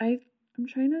 I'm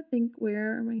trying to think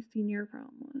where my senior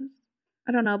prom was.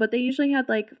 I don't know, but they usually had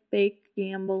like fake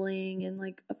gambling and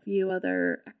like a few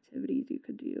other activities you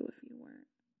could do if you weren't.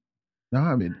 No,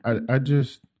 I mean,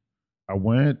 I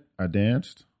went, I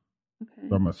danced Okay.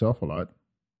 by myself a lot,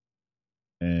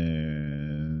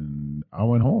 and I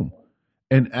went home.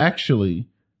 And actually,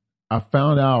 I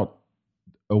found out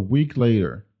a week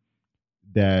later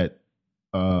that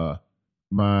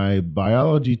my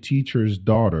biology teacher's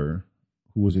daughter,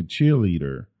 who was a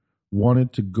cheerleader,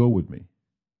 wanted to go with me,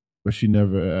 but she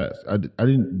never asked. I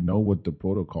didn't know what the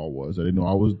protocol was. I didn't know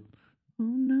I was. Oh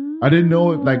no! I didn't know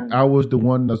like I was the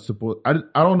one that's supposed. I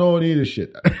don't know any of this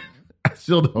shit. I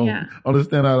still don't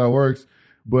understand how that works.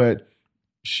 But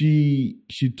she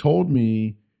told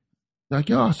me like,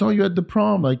 yo, I saw you at the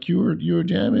prom. Like you were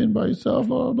jamming by yourself.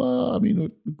 Blah blah. Blah. I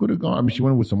mean, we could have gone. I mean, she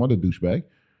went with some other douchebag.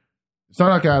 It's not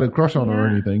like I had a crush on her or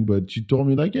anything, but she told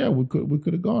me like, yeah, we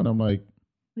could have gone. I'm like,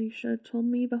 you should have told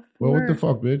me before. well, what the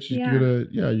fuck, bitch? You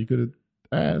could have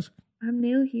asked. I'm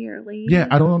new here, lady. Yeah,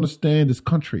 I don't understand this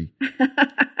country.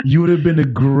 You would have been a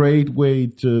great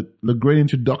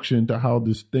introduction to how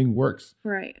this thing works.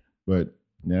 Right. But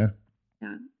yeah.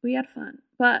 Yeah, we had fun.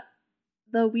 But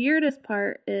the weirdest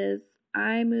part is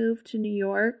I moved to New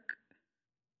York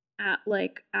at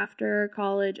like after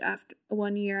college, after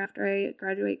 1 year after I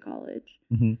graduate college,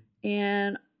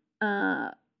 and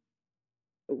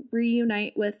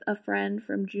reunite with a friend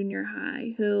from junior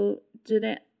high who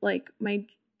didn't like my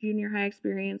junior high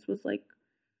experience was like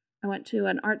I went to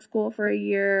an art school for a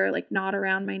year, like not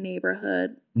around my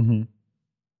neighborhood.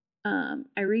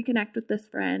 I reconnect with this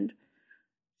friend.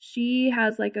 She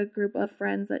has like a group of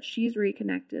friends that she's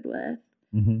reconnected with.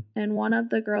 And one of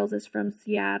the girls is from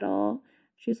Seattle.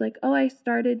 She's like, oh, I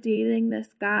started dating this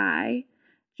guy.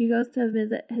 She goes to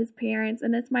visit his parents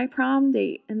and it's my prom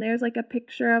date. And there's like a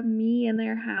picture of me in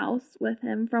their house with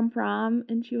him from prom.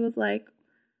 And she was like,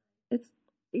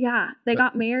 they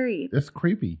got married. That's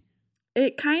creepy.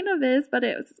 It kind of is, but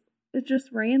it's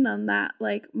just random that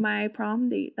like my prom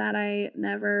date that I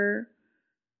never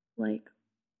like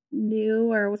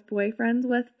knew or was boyfriends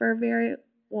with for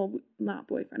not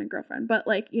boyfriend and girlfriend, but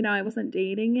like, I wasn't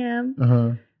dating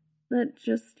him. That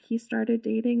just he started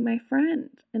dating my friend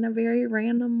in a very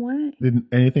random way. Did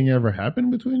anything ever happen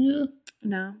between you?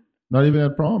 No. Not even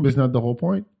at prom? Isn't that the whole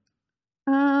point?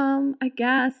 I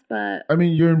guess, but I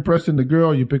mean, you're impressing the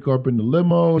girl. You pick her up in the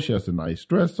limo. She has a nice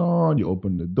dress on. You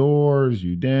open the doors.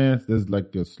 You dance. There's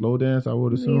like a slow dance, I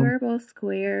would assume. We were both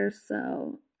squares,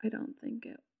 so I don't think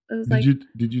it was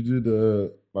Did you do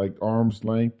the like arm's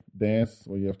length dance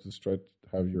where you have to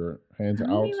have your hands out?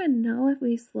 I don't even know if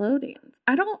we slow dance.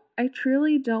 I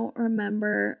truly don't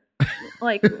remember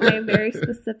like my very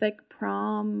specific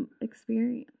prom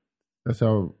experience. That's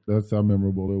how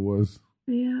memorable it was.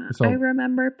 Yeah, I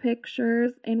remember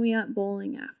pictures, and we went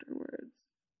bowling afterwards.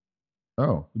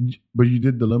 Oh, but you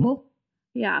did the limo?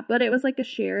 Yeah, but it was like a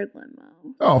shared limo.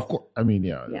 Oh, of course. I mean,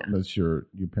 yeah. Unless your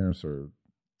parents are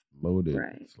loaded,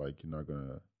 right. It's like you're not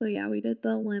gonna. So yeah, we did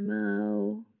the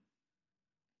limo.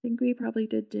 I think we probably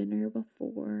did dinner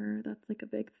before. That's like a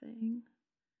big thing.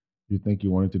 You think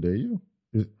you wanted to date you?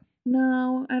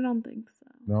 No, I don't think so.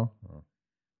 No? Oh.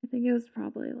 I think it was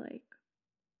probably like,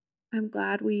 I'm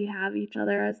glad we have each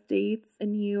other as dates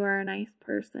and you are a nice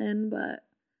person, but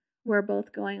we're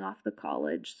both going off to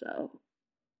college, so.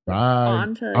 Bye.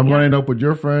 I'm going to end up with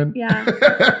your friend. Yeah.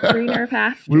 Greener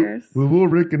pastures. We will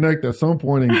reconnect at some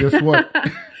point, and guess what?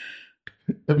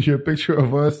 There's a picture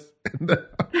of us in the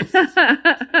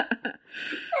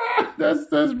house.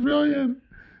 That's brilliant.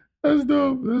 That's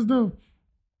dope.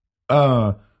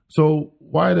 So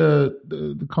why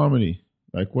the comedy?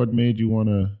 Like, what made you want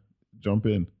to jump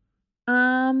in?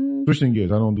 Switching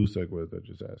gears. I don't do segues. I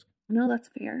just ask. No, that's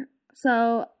fair.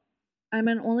 So I'm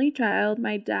an only child.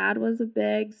 My dad was a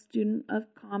big student of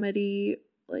comedy.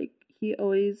 Like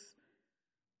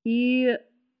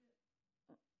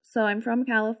so I'm from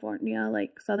California,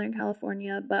 like Southern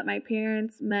California, but my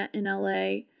parents met in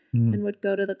LA and would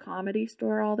go to the Comedy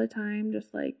Store all the time,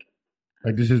 just like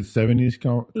this is 70s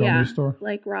comedy store?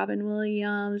 Like Robin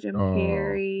Williams, Jim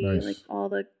Carrey, nice. Like all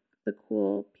the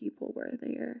cool people were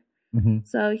there. Mm-hmm.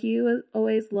 So he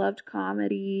always loved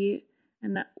comedy,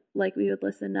 And like we would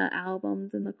listen to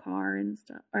albums in the car and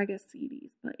stuff, or I guess CDs,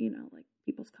 but like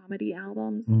people's comedy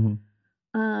albums. Mm-hmm.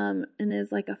 And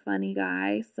is like a funny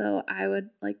guy, so I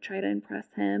would like try to impress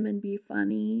him and be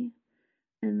funny.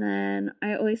 And then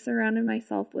I always surrounded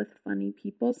myself with funny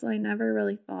people, so I never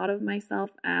really thought of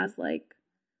myself as like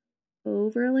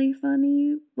overly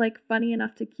funny, like funny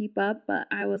enough to keep up, but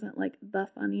I wasn't like the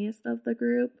funniest of the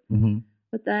group. Mm-hmm.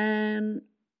 But then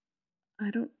I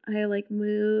had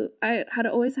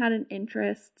always had an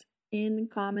interest in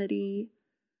comedy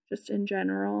just in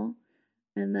general.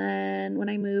 And then when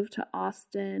I moved to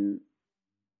Austin,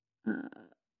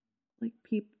 like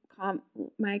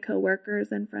my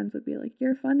coworkers and friends would be like,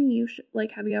 "You're funny. You should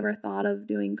like. Have you ever thought of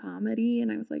doing comedy?"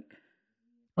 And I was like,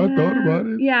 I thought about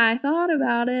it. Yeah, I thought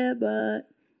about it, but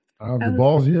I have the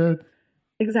balls yet.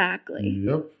 Exactly.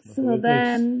 Yep. So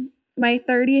then my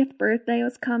 30th birthday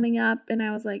was coming up, and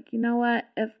I was like, you know what?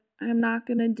 If I'm not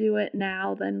gonna do it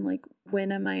now, then like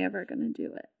when am I ever gonna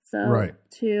do it? So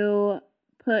to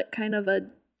put kind of a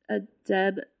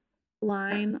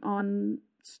deadline on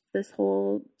this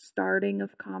whole starting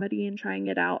of comedy and trying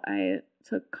it out, I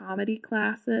took comedy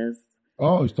classes.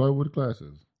 Oh, you started with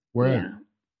classes. Where?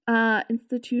 Yeah.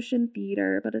 Institution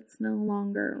Theater, but it's no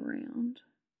longer around.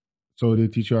 So they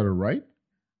teach you how to write?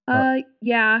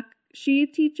 Yeah. She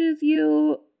teaches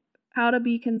you how to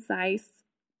be concise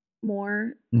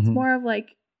more. It's more of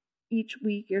like each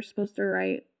week you're supposed to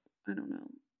write, I don't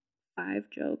know, 5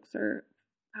 jokes or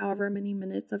however many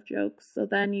minutes of jokes. So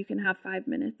then you can have 5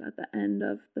 minutes at the end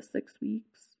of the 6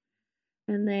 weeks.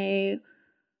 And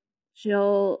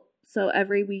so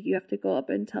every week you have to go up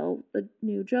and tell the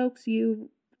new jokes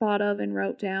you thought of and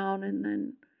wrote down. And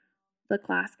then the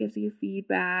class gives you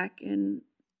feedback and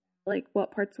like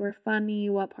what parts were funny,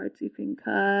 what parts you can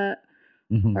cut,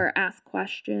 or ask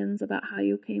questions about how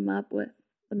you came up with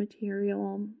the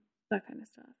material, that kind of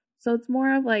stuff. So it's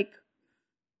more of like,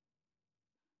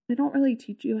 they don't really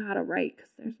teach you how to write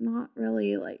because there's not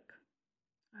really like.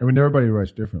 I mean, everybody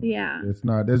writes differently. Yeah.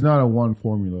 There's not a one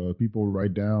formula. People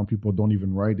write down. People don't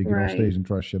even write. They get on stage and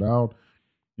try shit out.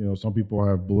 Some people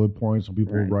have bullet points. Some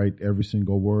people write every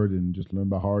single word and just learn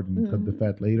by heart and cut the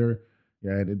fat later.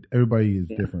 Yeah, everybody is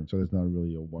different. So there's not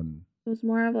really a one. It was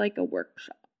more of like a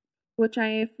workshop, which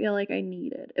I feel like I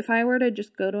needed. If I were to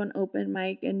just go to an open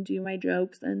mic and do my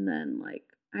jokes and then like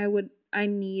I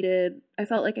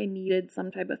felt like I needed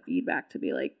some type of feedback to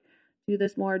be like, do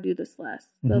this more, do this less.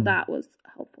 So that was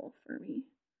helpful for me.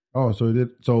 Oh, so it did.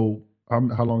 So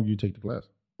how long do you take the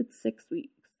class? It's 6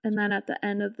 weeks. And then at the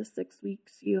end of the 6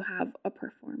 weeks, you have a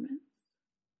performance.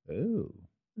 Oh.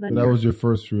 So that was your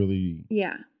first really.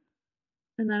 Yeah.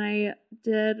 And then I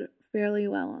did fairly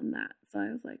well on that. So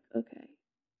I was like, okay,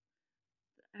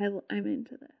 I'm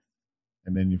into this.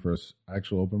 And then your first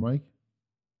actual open mic?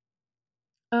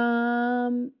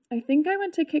 I think I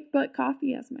went to Kick Butt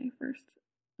Coffee as my first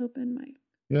open mic.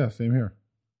 Yeah, same here.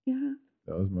 Yeah.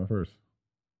 That was my first.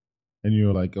 And you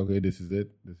were like, okay, this is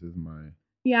it. This is my.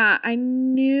 Yeah, I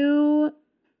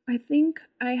think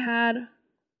I had,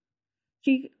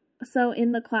 so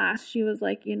in the class, she was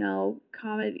like,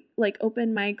 comedy, like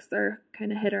open mics are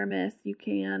kind of hit or miss. You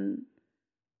can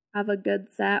have a good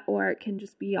set or it can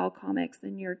just be all comics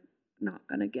and you're not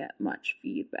going to get much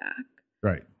feedback.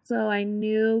 Right. So I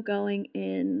knew going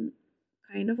in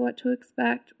kind of what to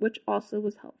expect, which also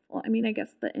was helpful. I mean, I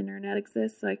guess the internet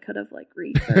exists, so I could have like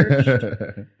researched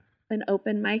an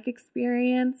open mic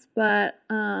experience, but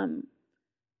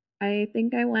I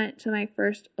think I went to my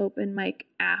first open mic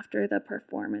after the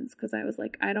performance because I was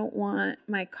like, I don't want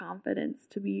my confidence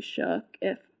to be shook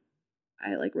if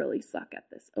I like really suck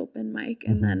at this open mic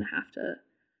and then have to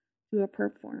do a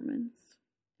performance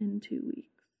in 2 weeks.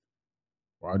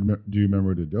 Well, do you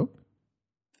remember the joke?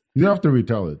 You don't have to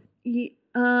retell it.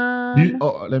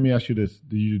 Let me ask you this.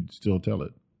 Do you still tell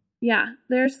it? Yeah.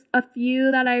 There's a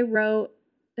few that I wrote.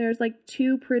 There's like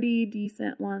 2 pretty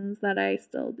decent ones that I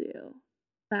still do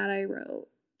that I wrote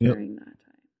during that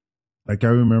time. Like I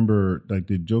remember like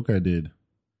the joke I did.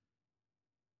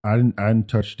 I hadn't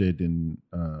touched it in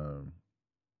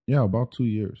about 2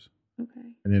 years. Okay.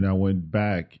 And then I went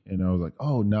back and I was like,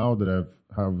 oh, now that I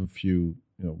have a few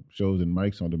shows and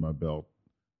mics under my belt,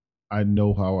 I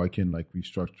know how I can like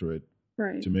restructure it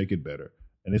to make it better.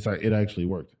 And it's like it actually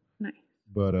worked. Nice.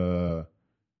 But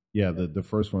the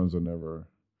first ones are never.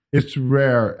 It's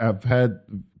rare. I've had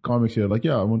comics here like,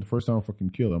 I went the first time I fucking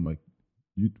killed. I'm like,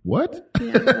 you what?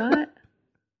 Yeah, what?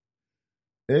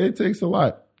 It takes a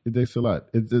lot. It's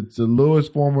the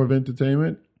lowest form of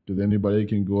entertainment because anybody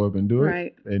can go up and do it.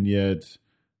 Right. And yet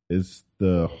it's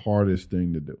the hardest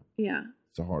thing to do. Yeah.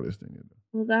 It's the hardest thing to do.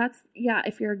 Well, that's, yeah,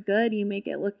 if you're good, you make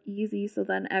it look easy. So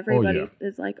then everybody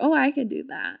is like, oh, I can do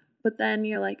that. But then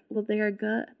you're like, well, they're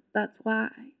good. That's why.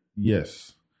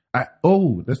 Yes.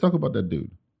 Let's talk about that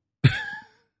dude.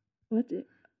 What did?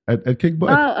 At Kick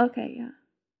Butt. Oh, okay,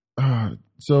 yeah.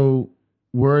 So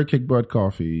we're at Kick Butt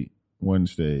Coffee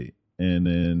Wednesday. And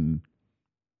then,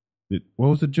 what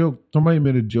was the joke? Somebody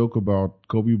made a joke about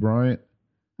Kobe Bryant.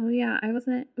 Oh, yeah.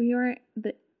 We weren't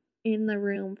in the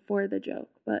room for the joke.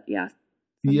 But yeah.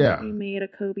 Yeah. We made a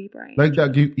Kobe Bryant like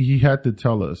joke. that. He had to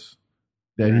tell us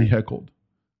that he heckled.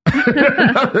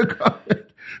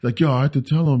 Like, yo, I had to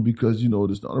tell him because,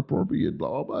 it's not appropriate, blah,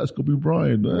 blah, blah. It's Kobe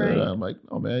Bryant. Right. I'm like,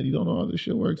 oh, man, you don't know how this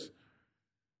shit works.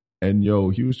 And,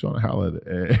 he was trying to holler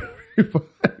at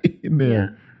everybody in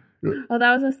there. Yeah. Oh,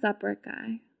 that was a separate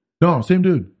guy. No, same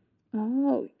dude.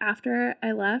 Oh, after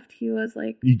I left, he was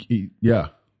like... Yeah.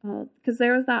 Oh, because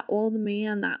there was that old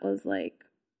man that was like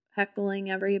heckling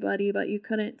everybody, but you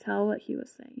couldn't tell what he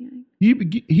was saying.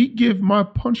 He give my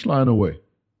punchline away.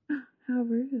 How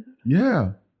rude.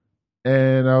 Yeah.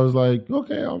 And I was like,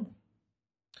 okay,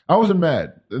 I wasn't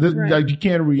mad. Right. Like, you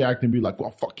can't react and be like, well,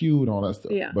 fuck you and all that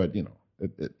stuff. Yeah. But,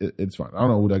 it's fine. I don't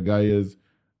know who that guy is.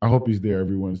 I hope he's there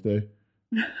every Wednesday.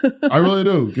 I really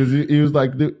do. Because he was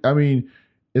like,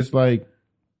 it's like,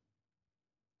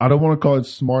 I don't want to call it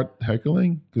smart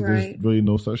heckling because there's really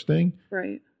no such thing.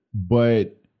 Right.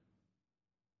 But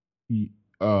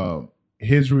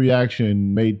his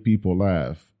reaction made people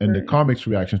laugh. And the comics'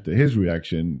 reactions to his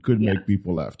reaction could make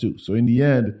people laugh too. So in the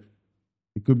end,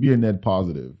 it could be a net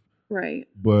positive. Right.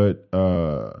 But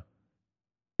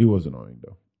he was annoying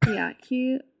though. Yeah.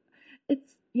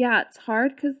 It's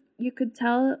hard because you could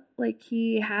tell like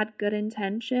he had good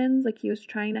intentions. Like he was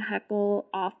trying to heckle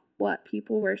off what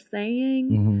people were saying.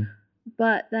 Mm-hmm.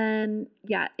 But then,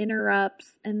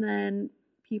 interrupts. And then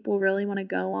people really want to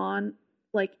go on.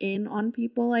 Like in on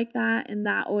people like that, and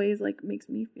that always like makes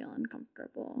me feel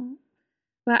uncomfortable.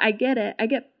 But I get it. I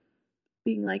get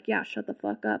being like, yeah, shut the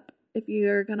fuck up. If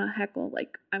you're gonna heckle,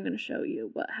 like I'm gonna show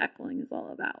you what heckling is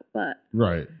all about. But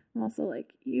I'm also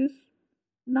like, he's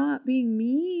not being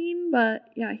mean, but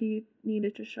yeah, he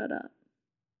needed to shut up.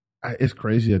 It's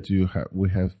crazy that we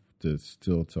have to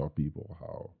still tell people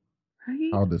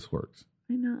how this works.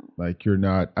 I know. Like you're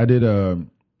not. I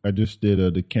just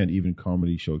did the Can't Even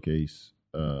Comedy Showcase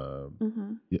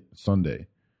Sunday,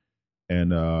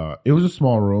 and it was a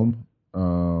small room,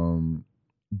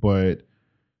 but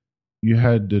you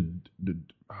had the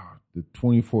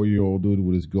 24-year-old dude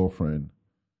with his girlfriend,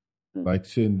 like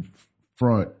sitting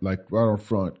front, like right on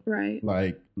front, right,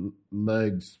 like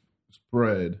legs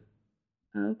spread.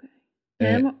 Okay,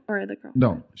 him or the girl?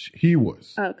 No, he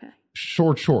was. Okay,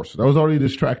 short shorts. That was already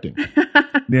distracting.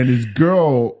 Then his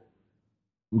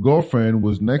girlfriend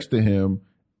was next to him,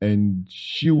 and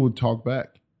she would talk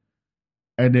back.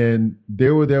 And then they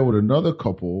were there with another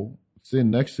couple sitting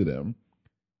next to them,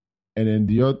 and then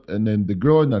the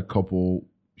girl in that couple,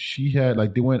 she had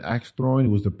like they went axe throwing. It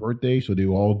was the birthday, so they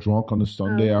were all drunk on a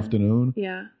Sunday afternoon.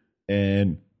 Yeah,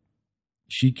 and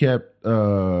she kept,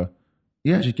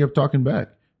 she kept talking back,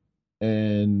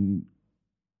 and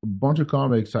a bunch of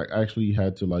comics actually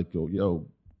had to like go, yo,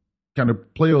 kind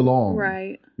of play along,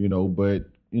 right? But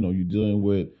you're dealing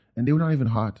with. And they were not even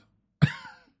hot.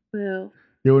 Ew.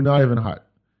 They were not even hot.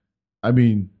 I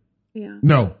mean,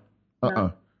 no.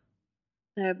 No.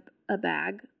 They have a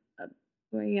bag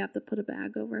where you have to put a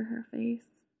bag over her face.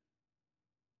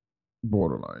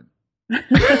 Borderline.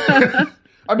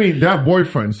 I mean, they have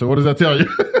boyfriends, so what does that tell you?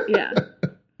 Yeah.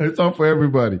 It's on for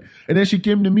everybody. And then she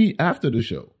came to me after the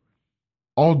show,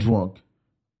 all drunk,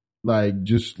 like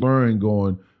just slurring,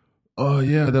 going, oh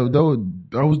yeah, that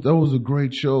was a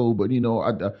great show, but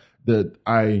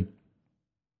I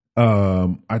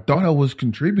thought I was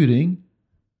contributing,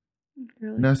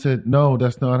 Really? and I said, no,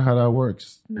 that's not how that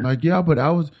works. No. Like, yeah, but I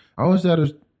was at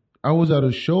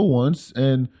a show once,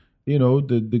 and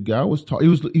the guy was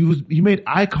talking. He made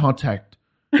eye contact.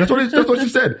 That's what she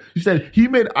said. She said he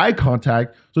made eye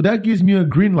contact, so that gives me a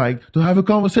green light to have a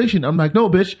conversation. I'm like, no,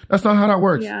 bitch, that's not how that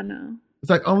works. Yeah, no. It's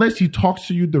like unless he talks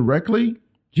to you directly.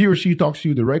 He or she talks to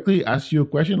you directly, asks you a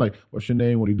question like, what's your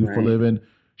name? What do you do for a living?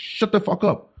 Shut the fuck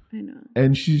up. I know.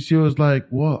 And she was like,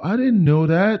 well, I didn't know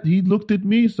that. He looked at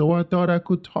me, so I thought I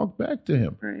could talk back to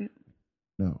him. Right.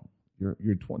 No,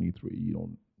 you're 23. You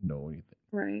don't know anything.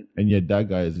 Right. And yet that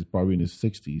guy is probably in his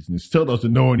 60s and he still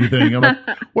doesn't know anything. I'm like,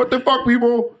 what the fuck,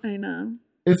 people? I know.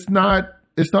 It's not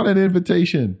an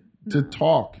invitation to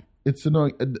talk. It's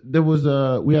annoying.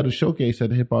 We had a showcase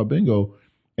at Hip Hop Bingo.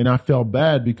 And I felt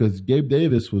bad because Gabe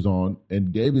Davis was on,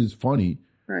 and Gabe is funny.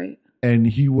 Right. And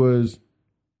it was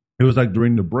like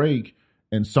during the break,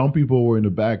 And some people were in the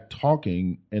back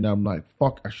talking, and I'm like,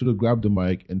 fuck, I should have grabbed the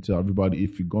mic and tell everybody,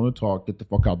 if you're going to talk, get the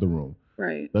fuck out the room.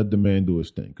 Right. Let the man do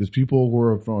his thing. Because people who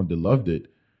were in front, they loved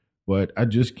it. But I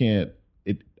just can't.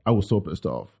 I was so pissed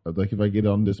off. I was like, if I get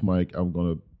on this mic, I'm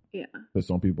going to piss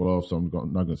some people off. So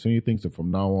not going to say anything. So from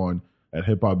now on, at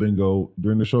Hip Hop Bingo,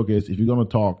 during the showcase, if you're going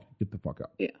to talk, get the fuck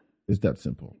out. Yeah. It's that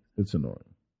simple. It's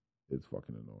annoying. It's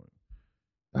fucking annoying.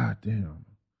 God damn.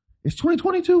 It's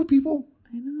 2022, people.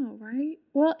 I know, right?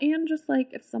 Well, and just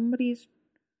like if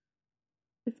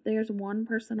there's one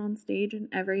person on stage and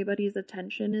everybody's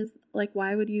attention is like,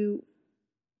 why would you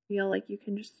feel like you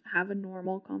can just have a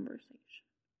normal conversation?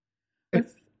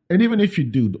 And even if you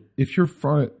do, if you're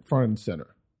front and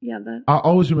center. Yeah, I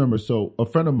always remember, so a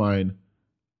friend of mine,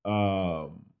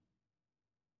 it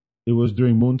was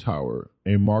during Moon Tower,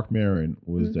 and Mark Maron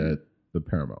was at the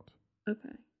Paramount.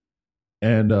 Okay.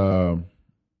 And a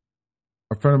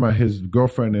friend of mine, his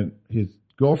girlfriend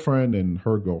and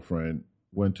her girlfriend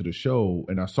went to the show,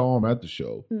 and I saw him at the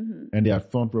show, and they had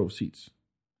front row seats.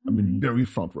 I mean, very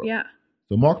front row. Yeah.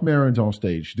 So Mark Maron's on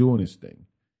stage doing his thing.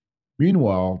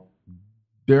 Meanwhile,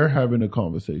 they're having a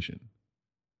conversation.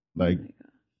 Like,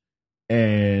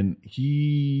 and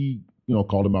he,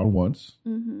 called him out once,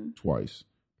 twice,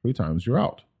 3 times, you're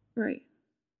out. Right.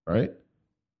 Right?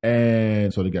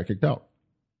 And so they got kicked out.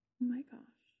 Oh my gosh.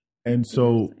 And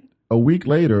so a week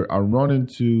later, I run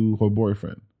into her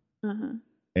boyfriend.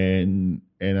 And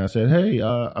I said, hey,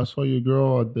 I saw your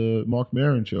girl at the Mark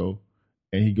Maron show.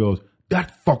 And he goes,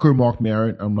 that fucker Mark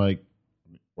Maron. I'm like,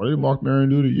 what did Mark Maron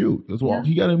do to you? He goes, well,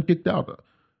 he got him kicked out.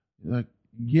 Like,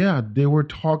 yeah, they were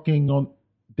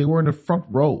they were in the front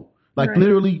row. Like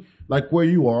literally, like where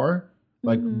you are,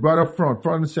 like right up front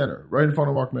and center, right in front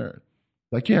of Mark Maron.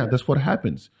 Like, yeah, that's what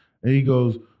happens. And he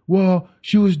goes, well,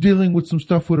 she was dealing with some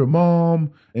stuff with her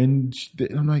mom. And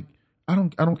I'm like, I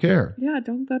don't care. Yeah,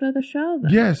 don't go to the show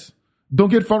then. Yes. Don't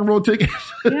get front row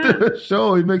tickets to the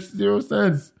show. It makes 0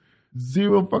 sense.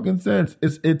 0 fucking sense.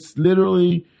 It's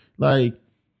literally like,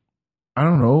 I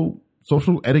don't know,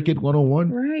 social etiquette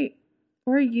 101. Right.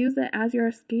 Or use it as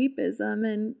your escapism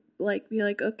and like be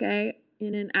like, okay,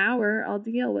 in an hour I'll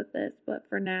deal with this, but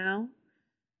for now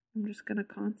I'm just gonna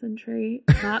concentrate,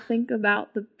 not think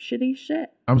about the shitty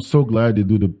shit. I'm so glad they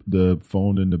do the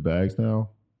phone in the bags now.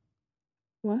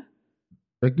 What?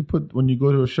 Like when you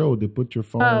go to a show, they put your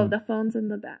phone. Oh, the phone's in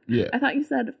the back. Yeah. I thought you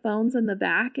said phones in the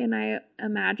back, and I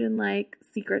imagine like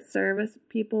Secret Service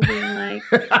people being like,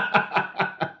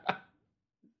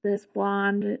 this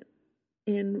blonde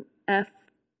in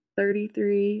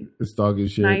F-33. It's talking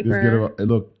shit. Sniper.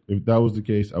 Look, if that was the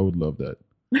case, I would love that.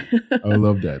 I would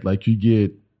love that. Like you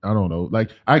get, I don't know,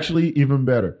 like actually even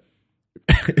better.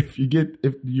 if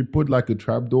you put like a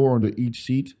trap door under each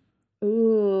seat.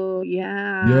 Ooh,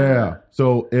 yeah. Yeah.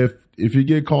 So if you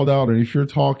get called out and if you're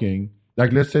talking,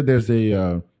 like let's say there's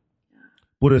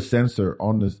put a sensor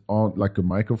on like a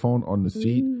microphone on the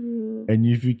seat, and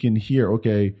if you can hear,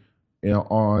 okay,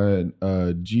 on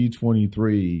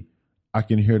G23, I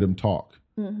can hear them talk.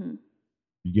 You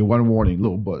get one warning,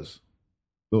 little buzz,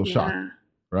 little shock,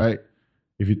 right?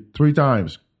 If you 3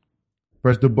 times,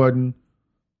 press the button,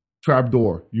 trap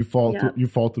door, you fall through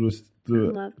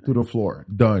the floor.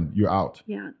 Done. You're out.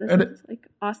 Yeah, this is like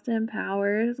Austin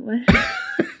Powers when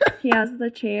he has the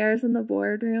chairs in the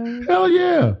boardroom. Hell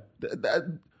yeah.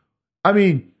 I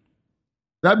mean,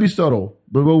 that'd be subtle,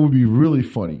 but what would be really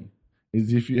funny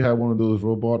is if you had one of those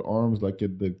robot arms like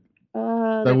at the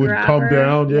that would come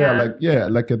down.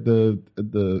 Like at the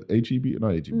HEB,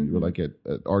 not HEB, but like at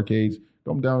arcades,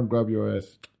 come down, grab your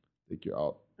ass, take you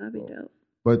out. That'd be dope.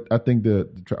 But I think the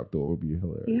trapdoor would be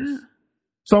hilarious. Yeah.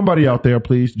 Somebody out there,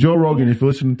 please. Joe Rogan, if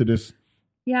you're listening to this,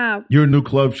 your new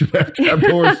club should have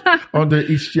trapdoors under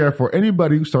each chair for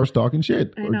anybody who starts talking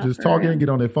shit or just talking, get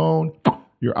on their phone,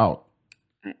 you're out.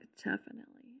 Definitely.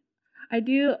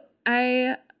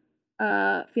 I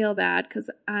feel bad because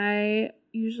I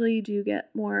usually do get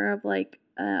more of like,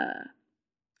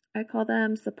 I call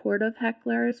them supportive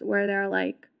hecklers, where they're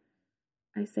like,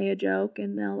 I say a joke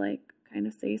and they'll like kind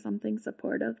of say something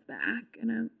supportive back,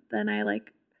 and then I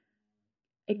like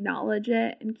acknowledge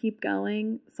it and keep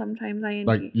going. Sometimes I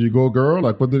like, you go girl,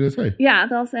 like what do they say? Yeah,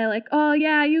 they'll say like, oh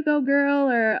yeah, you go girl,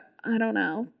 or I don't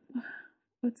know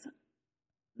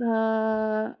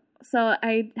so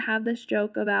I have this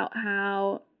joke about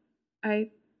how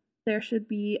there should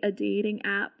be a dating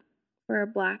app for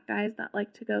black guys that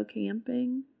like to go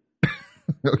camping.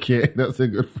 Okay, that's a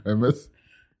good premise.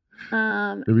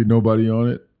 Maybe nobody on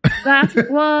it. That's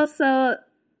so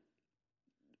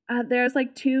there's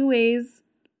like 2 ways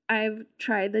I've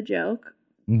tried the joke,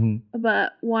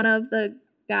 but one of the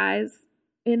guys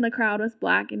in the crowd was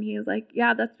black, and he was like,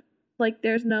 yeah, that's like,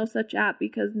 there's no such app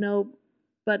because no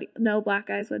black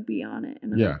guys would be on it.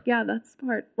 And I'm like, yeah, that's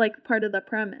part of the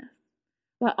premise.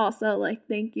 But also, like,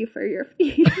 thank you for your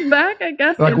feedback, I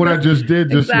guess. Like what I just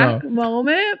did just now. Exact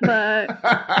moment, but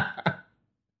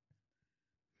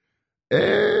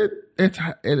it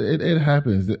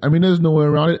happens. I mean, there's no way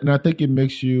around it, and I think it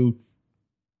makes you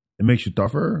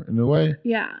tougher in a way.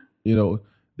 Yeah. You know,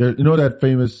 that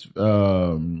famous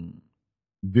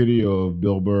video of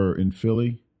Bill Burr in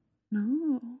Philly?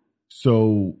 No.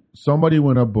 So somebody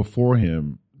went up before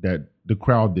him that the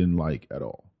crowd didn't like at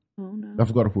all. Oh no. I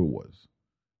forgot who it was.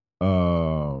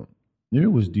 Maybe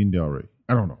it was Dean Delray.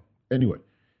 I don't know. Anyway,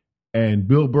 and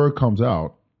Bill Burr comes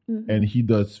out and he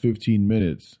does 15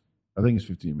 minutes. I think it's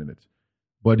 15 minutes.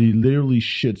 But he literally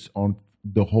shits on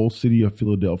the whole city of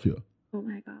Philadelphia. Oh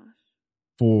my gosh.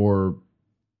 For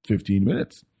 15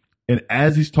 minutes. And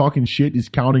as he's talking shit, he's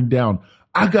counting down.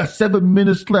 I got 7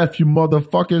 minutes left, you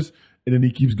motherfuckers. And then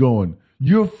he keeps going.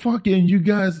 You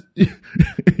guys,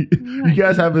 you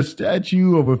guys have a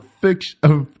statue of a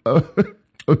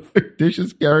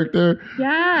fictitious character.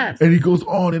 Yes. And he goes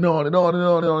on and on and on and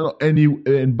on and on.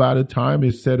 And by the time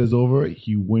his set is over,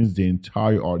 he wins the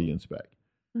entire audience back.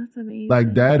 That's amazing.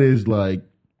 Like that is like,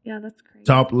 yeah, that's crazy.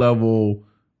 Top level,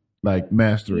 like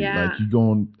mastery. Yeah.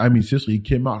 Like seriously, he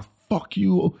came out, fuck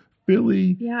you,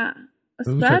 Philly. Yeah.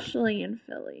 Especially in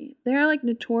Philly. They're like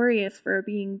notorious for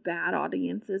being bad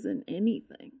audiences in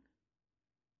anything.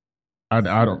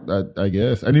 I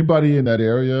guess anybody in that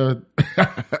area,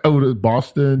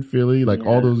 Boston, Philly, like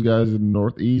all those guys in the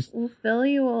Northeast. Well,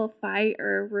 Philly will fight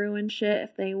or ruin shit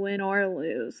if they win or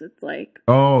lose. It's like,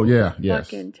 oh yeah, yes,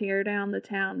 fucking tear down the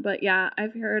town. But yeah,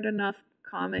 I've heard enough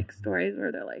comic stories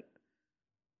where they're like,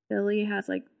 Philly has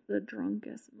like the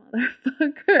drunkest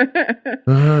motherfucker.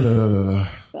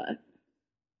 But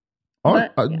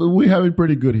we have it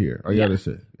pretty good here. I gotta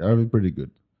say, I have it pretty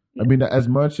good. Yeah. I mean, as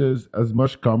much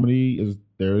comedy as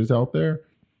there is out there,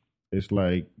 it's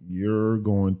like you're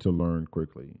going to learn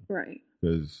quickly, right?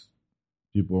 Because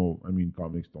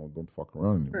comics don't fuck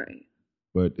around anymore, right?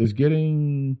 But it's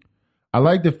getting. I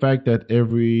like the fact that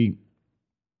every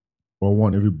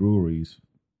brewery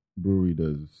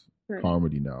does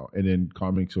comedy now, and then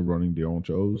comics are running their own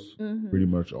shows pretty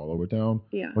much all over town.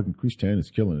 Yeah, fucking Chris Chan is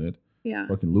killing it. Yeah,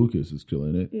 fucking Lucas is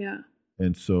killing it. Yeah,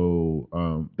 and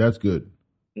so that's good.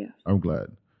 Yeah, I'm glad.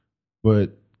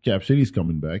 But Cap City's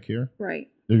coming back here. Right.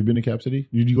 Have you been to Cap City?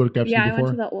 Did you go to Cap City before? Yeah, I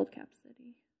went to the old Cap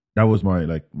City. That was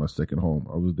my second home.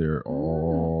 I was there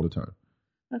all the time.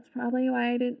 That's probably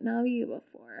why I didn't know you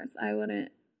before. I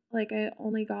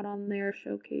only got on their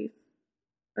showcase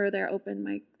or their open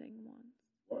mic thing once.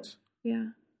 What?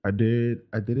 Yeah. I did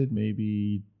it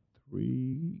maybe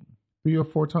three or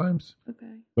four times. Okay.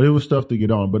 But it was tough to get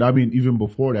on. But I mean, even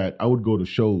before that, I would go to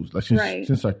shows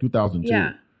since like 2002.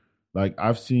 Yeah. Like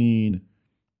I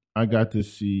got to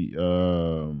see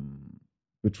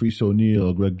Patrice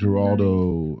O'Neal, Greg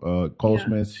Giraldo, Carlos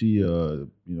Mencia,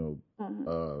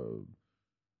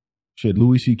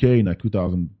 Louis C.K. in like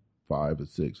 2005 or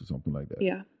 6 or something like that.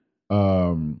 Yeah.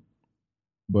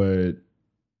 But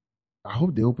I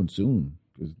hope they open soon.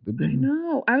 I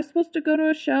know. I was supposed to go to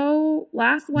a show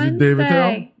last Wednesday. David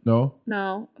Town?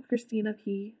 No, Christina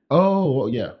P. Oh,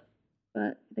 yeah.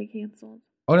 But they canceled.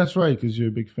 Oh, that's right, because you're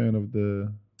a big fan of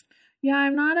the... Yeah,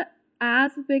 I'm not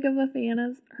as big of a fan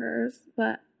as hers,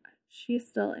 but she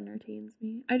still entertains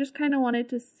me. I just kind of wanted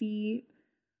to see,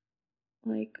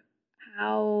 like,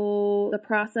 how the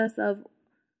process of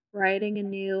writing a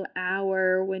new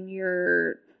hour when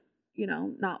you're,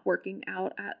 not working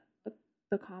out at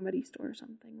the comedy store or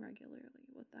something regularly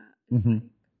with that. Mm-hmm.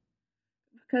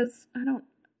 Because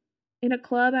in a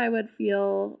club I would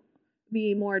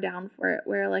be more down for it,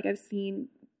 where like I've seen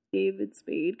David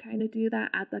Spade kind of do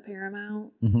that at the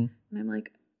Paramount. Mm-hmm. And I'm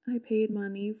like, I paid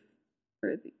money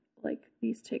for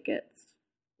these tickets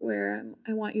where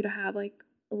I want you to have like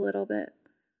a little bit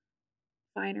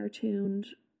finer tuned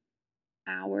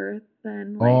hour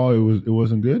than like, it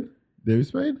wasn't good? David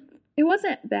Spade? It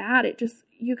wasn't bad. It just,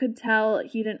 you could tell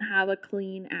he didn't have a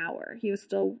clean hour. He was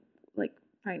still like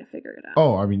trying to figure it out.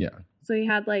 Oh, I mean, yeah. So he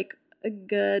had like a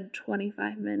good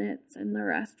 25 minutes and the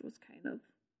rest was kind of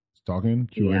talking,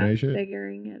 Q&A shit?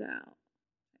 Figuring it out.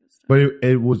 But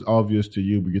it was obvious to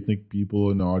you, but you think people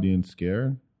in the audience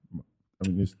scared? I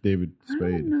mean, it's David Spade.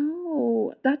 I don't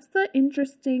know. That's the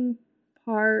interesting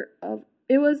part of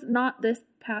it. Was not this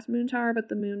past Moon Tower, but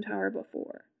the Moon Tower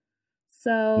before.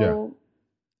 So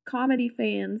comedy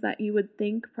fans that you would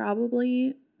think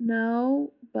probably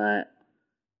know, but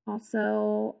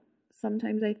also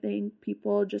sometimes I think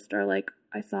people just are like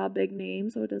I saw a big name,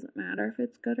 so it doesn't matter if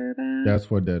it's good or bad. That's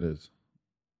what that is.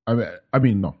 I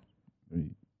mean, no. Let me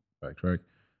backtrack.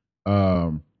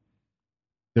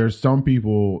 There's some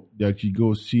people that you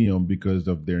go see them because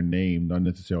of their name, not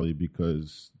necessarily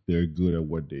because they're good at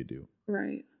what they do.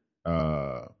 Right.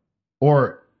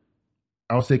 Or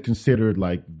I'll say considered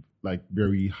like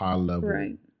very high level.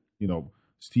 Right. You know,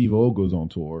 Steve-O goes on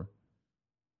tour.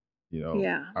 You know,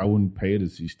 Yeah. I wouldn't pay to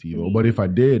see Steve-O, but if I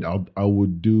did, I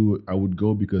would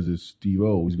go because it's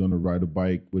Steve-O. He's going to ride a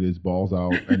bike with his balls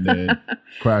out and then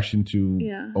crash into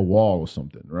a wall or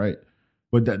something, right?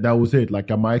 But that was it. Like,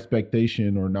 my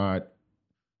expectation or not,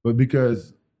 but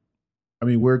because, I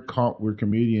mean, we're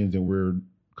comedians and we're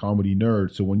comedy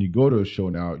nerds. So when you go to a show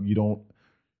now, you don't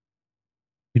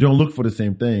look for the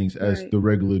same things as the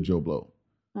regular Joe Blow.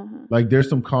 Uh-huh. Like, there's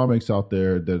some comics out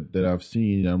there that I've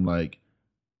seen, and I'm like,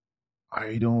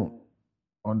 I don't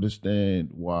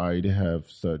understand why they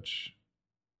have such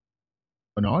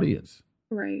an audience.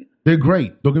 Right. They're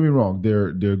great. Don't get me wrong.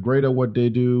 They're great at what they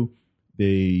do.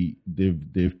 They've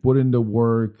put in the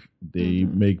work. They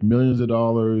make millions of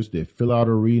dollars. They fill out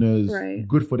arenas. Right.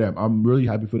 Good for them. I'm really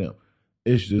happy for them.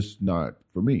 It's just not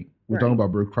for me. We're talking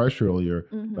about Bert Kreischer earlier.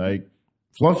 Mm-hmm. Like,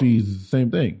 Fluffy is the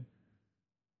same thing.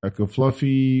 Like a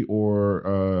Fluffy or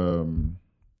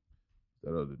that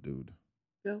other dude.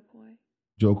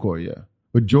 Joe Coy, yeah.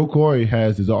 But Joe Coy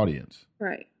has his audience.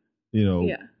 Right. You know,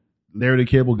 Larry the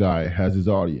Cable Guy has his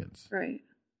audience. Right.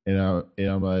 And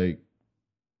I'm like,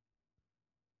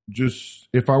 just,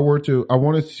 if I were to, I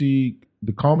want to see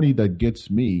the comedy that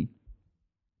gets me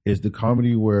is the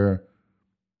comedy where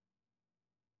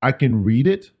I can read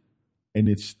it and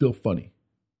it's still funny.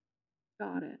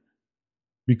 Got it.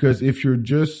 Because if you're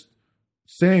just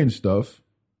saying stuff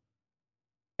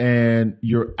and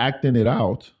you're acting it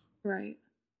out, right,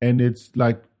 and it's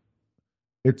like,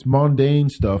 it's mundane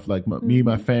stuff like me,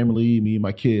 my family, me,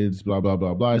 my kids, blah, blah,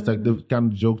 blah, blah. It's like the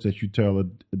kind of jokes that you tell at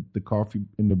the coffee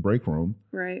in the break room.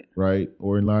 Right. Right.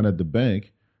 Or in line at the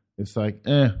bank. It's like,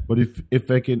 but if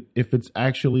it's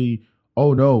actually,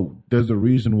 oh no, there's a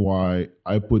reason why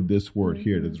I put this word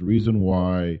here. There's a reason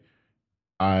why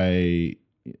I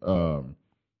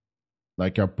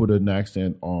put an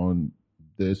accent on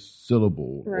this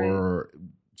syllable or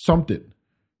something.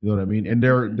 You know what I mean? And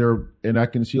and I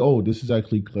can see, oh, this is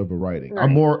actually clever writing. Right.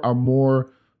 I'm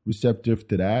more receptive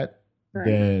to that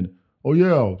than, oh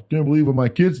yeah, can't believe what my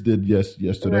kids did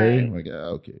yesterday. Right. Like,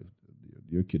 okay,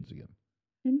 your kids again.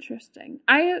 Interesting.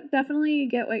 I definitely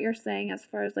get what you're saying as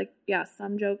far as like, yeah,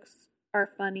 some jokes are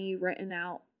funny written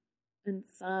out and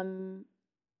some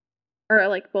are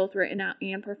like both written out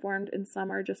and performed, and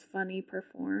some are just funny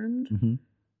performed.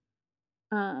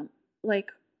 Mm-hmm. Like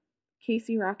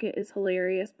Casey Rocket is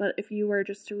hilarious, but if you were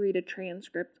just to read a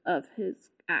transcript of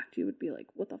his act, you would be like,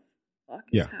 what the fuck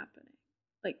is happening?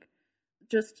 Like,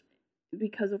 just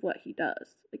because of what he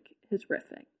does, like his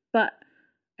riffing. But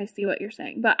I see what you're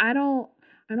saying. But I'm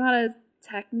not as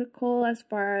technical as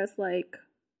far as like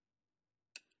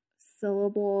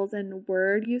syllables and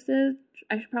word usage.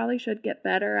 I probably should get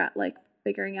better at like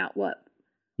figuring out what.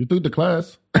 You took the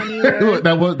class.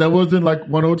 that wasn't like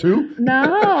 102?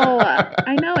 No,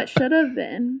 I know it should have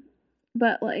been.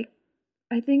 But like,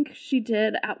 I think she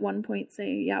did at one point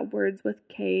say, words with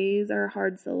K's or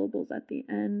hard syllables at the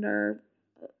end or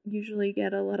usually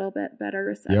get a little bit better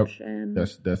reception. Yep.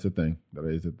 That's the thing. That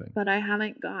is the thing. But I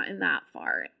haven't gotten that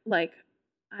far. Like,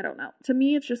 I don't know. To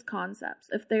me, it's just concepts.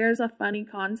 If there's a funny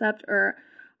concept or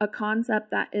a concept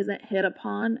that isn't hit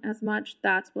upon as much,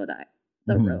 that's what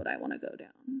the road I want to go down.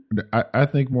 I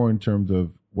think more in terms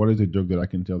of what is a joke that I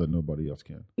can tell that nobody else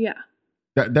can. Yeah.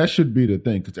 That should be the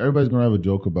thing, because everybody's going to have a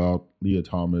joke about Leah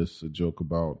Thomas, a joke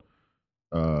about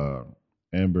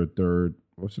Amber Third.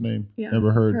 What's her name? Yeah.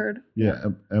 Amber Heard. Yeah,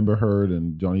 Amber Heard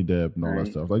and Johnny Depp and all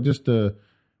that stuff. Like,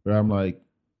 but I'm like,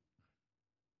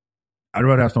 I'd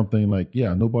rather have something like,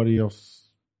 nobody else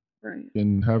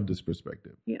can have this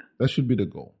perspective. Yeah. That should be the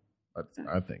goal,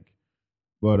 I think.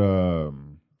 But, what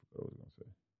was I going to say?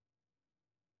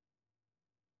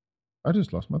 I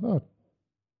just lost my thought.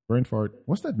 Brain fart.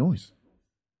 What's that noise?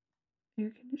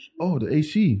 Air conditioning. Oh, the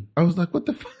AC. I was like, what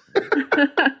the fuck?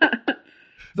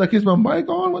 It's like, is my mic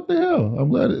on? What the hell? I'm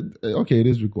glad it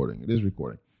is recording. It is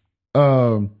recording.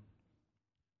 I'm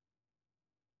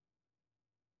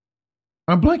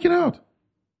blanking out.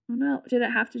 Oh no. Did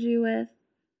it have to do with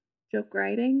joke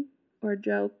writing or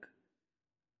joke?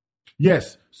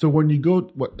 Yes. So when you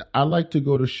go, I like to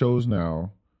go to shows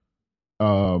now,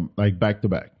 like back to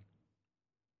back.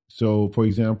 So for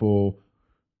example,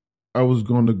 I was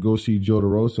going to go see Joe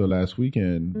DeRosa last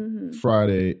weekend,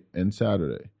 Friday and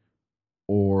Saturday.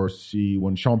 or see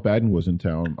when Sean Patton was in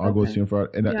town. I'll go see him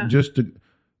Friday, and just to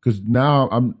because now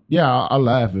I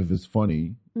laugh if it's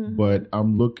funny, but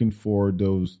I'm looking for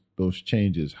those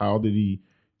changes. How did he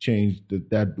change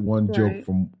that one joke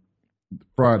from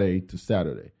Friday to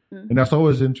Saturday? And that's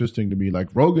always interesting to me. Like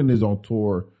Rogan is on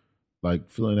tour, like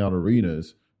filling out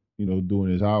arenas,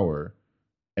 doing his hour.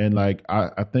 And like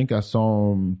I think I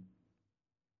saw him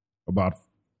about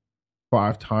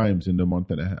 5 times in a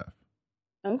month and a half.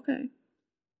 Okay.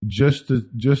 Just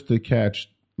to catch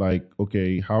like,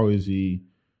 okay, how is he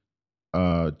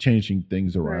changing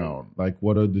things around? Right. Like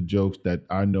what are the jokes that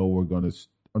I know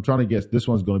I'm trying to guess this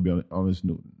one's gonna be on his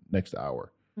next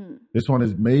hour. This one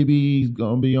is maybe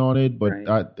gonna be on it, but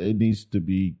it needs to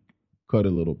be cut a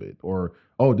little bit. Or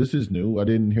this is new. I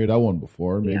didn't hear that one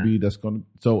before. Maybe that's gonna.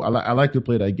 So I like to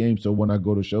play that game. So when I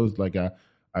go to shows, like I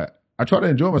try to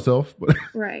enjoy myself, but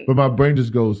but my brain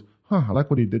just goes, I like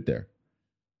what he did there.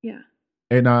 Yeah.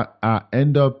 And I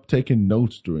end up taking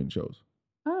notes during shows.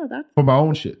 Oh, that's for my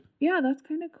own shit. Yeah, that's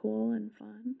kind of cool and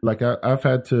fun. Like I've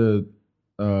had to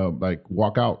like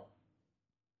walk out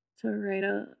to write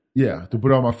a. Yeah, to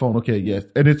put it on my phone. Okay, yes,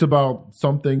 and it's about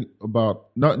something about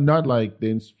not like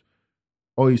he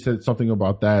said something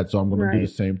about that, so I'm going to do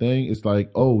the same thing. It's like,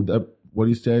 what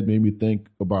he said made me think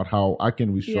about how I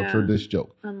can restructure this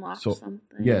joke, unlock something.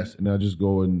 Yes, and I just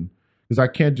go because I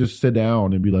can't just sit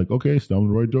down and be like, okay, it's time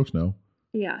to write jokes now.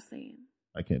 Yeah, same.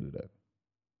 I can't do that.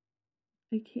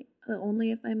 I can't.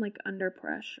 Only if I'm like under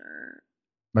pressure.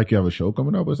 Like you have a show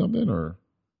coming up or something, or.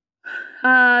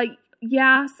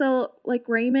 Yeah, so like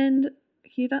Raymond,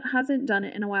 he hasn't done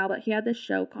it in a while, but he had this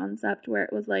show concept where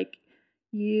it was like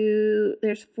you're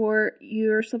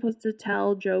supposed to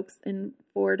tell jokes in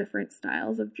 4 different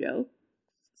styles of jokes.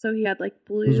 So he had like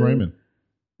blue. Who's Raymond?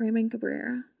 Raymond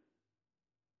Cabrera.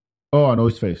 Oh, I know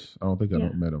his face. I don't think I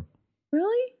met him.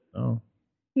 Really? Oh.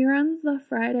 He runs the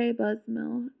Friday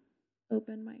Buzzmill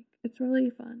open mic. It's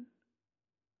really fun.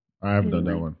 I haven't done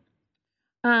that one.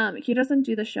 He doesn't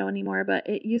do the show anymore, but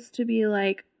it used to be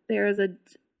like there's a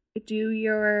do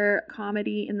your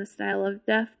comedy in the style of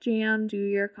Def Jam, do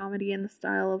your comedy in the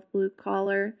style of Blue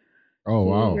Collar. Oh,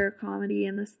 wow. Do your comedy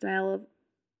in the style of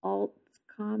alt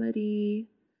comedy.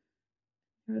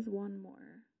 There was one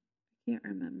more. I can't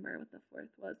remember what the 4th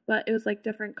was, but it was like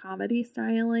different comedy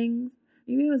stylings.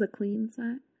 Maybe it was a clean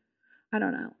set. I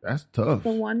don't know. That's tough. The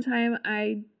one time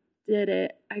I did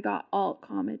it, I got alt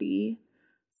comedy.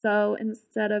 So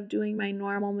instead of doing my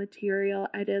normal material,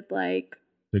 I did like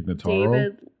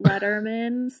David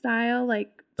Letterman style,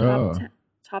 like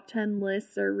top 10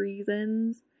 lists or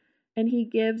reasons. And at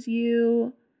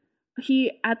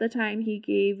the time he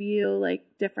gave you like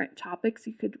different topics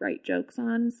you could write jokes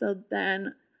on. So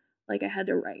then like I had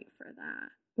to write for that,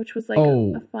 which was like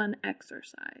a fun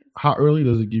exercise. How early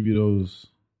does it give you those?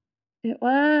 It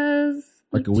was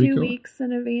like a week 2 weeks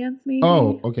in advance, maybe.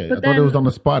 Oh, okay. But I thought it was on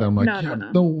the spot. I'm like,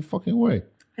 no fucking way.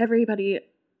 Everybody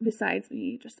besides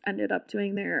me just ended up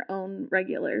doing their own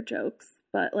regular jokes,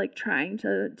 but like trying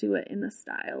to do it in the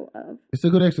style of. It's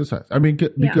a good exercise. I mean,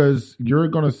 because you're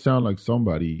gonna sound like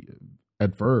somebody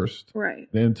at first, right?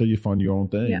 Then until you find your own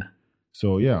thing. Yeah.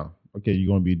 So okay, you're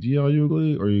gonna be D.L.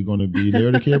 Hughley, or you're gonna be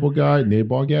Larry the Cable Guy, Nate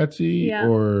Bargatze,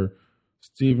 or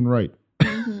Stephen Wright.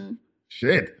 Mm-hmm.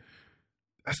 Shit.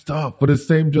 That's tough, but it's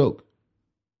the same joke.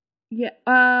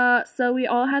 Yeah. So we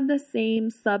all had the same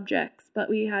subjects, but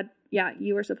we had,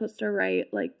 you were supposed to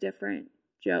write like different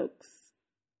jokes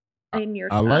in your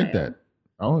style. I like that.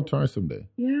 I want to try someday.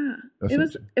 Yeah.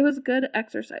 It was good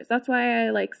exercise. That's why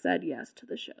I like said yes to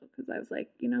the show, because I was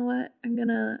like, you know what? I'm going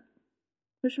to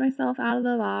push myself out of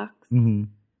the box,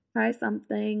 try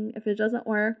something. If it doesn't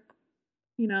work,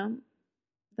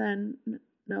 then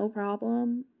no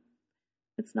problem.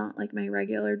 It's not like my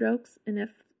regular jokes, and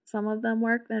if some of them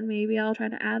work, then maybe I'll try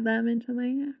to add them into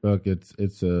my act. Look,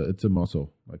 it's a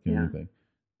muscle like anything.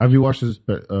 Have you watched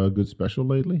a good special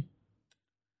lately?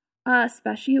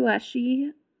 Special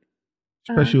Weshy.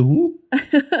 Special who?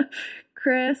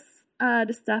 Chris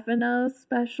DiStefano's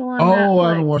special on Netflix. I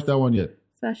haven't watched that one yet.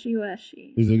 Special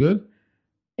Weshy. Is it good?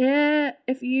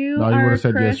 If you no, you would have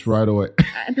said yes right away.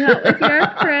 No, if you're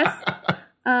a Chris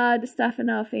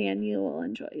DiStefano fan, you will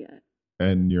enjoy it.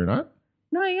 And you're not?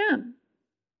 No, I am.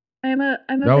 I'm a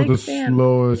that big was the fan.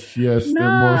 slowest, the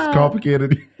most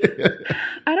complicated.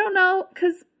 I don't know,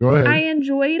 because I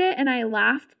enjoyed it and I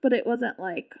laughed, but it wasn't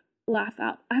like laugh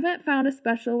out. I haven't found a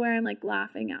special where I'm like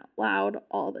laughing out loud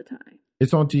all the time.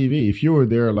 It's on TV. If you were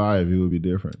there live, it would be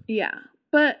different. Yeah,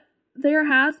 but there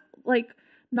has like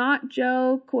not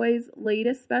Joe Coy's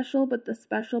latest special, but the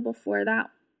special before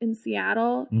that in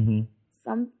Seattle. Mm-hmm.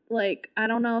 Some like I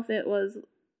don't know if it was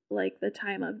like the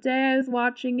time of day I was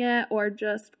watching it or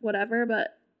just whatever,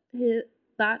 but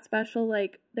that special,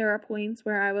 like, there are points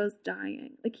where I was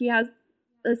dying. Like, he has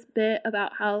this bit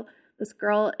about how this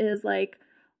girl is like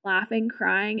laughing,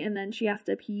 crying, and then she has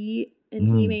to pee,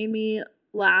 and he made me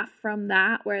laugh from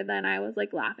that, where then I was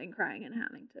like laughing, crying, and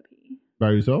having to pee.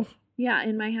 By yourself? Yeah,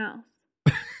 in my house.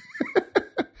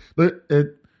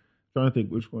 Trying to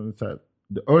think which one is that.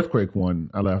 The earthquake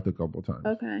one, I laughed a couple of times.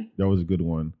 Okay. That was a good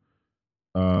one.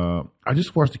 I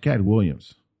just watched the Cat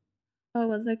Williams. Oh,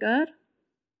 was it good?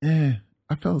 Yeah,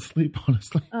 I fell asleep,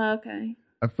 honestly. Oh, okay.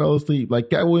 I fell asleep. Like,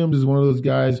 Cat Williams is one of those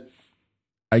guys.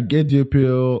 I get the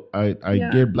appeal. I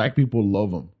get black people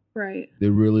love him. Right. They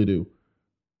really do.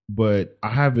 But I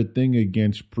have a thing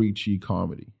against preachy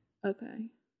comedy. Okay.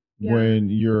 Yeah. When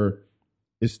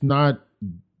it's not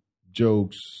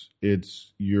jokes,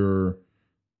 it's you're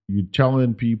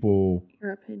telling people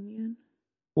your opinion.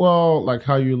 Well, like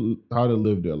how to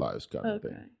live their lives kind of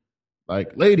thing.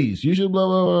 Like, ladies, you should blah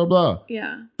blah blah blah.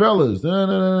 Yeah. Fellas,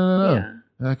 no. Yeah.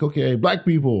 Like, okay, black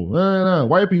people, no.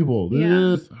 White people,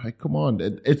 this. Like, come on,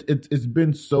 it's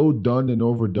been so done and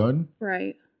overdone,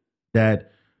 right?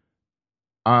 That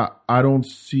I don't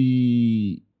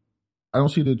see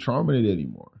the charm in it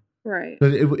anymore, right?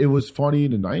 Because it was funny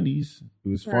in the 90s. It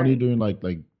was funny during like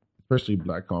especially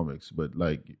black comics, but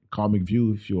like Comic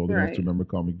View, if you're old enough to remember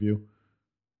Comic View.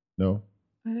 No,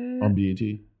 on BET.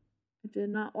 I did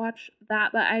not watch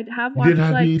that, but I have watched. You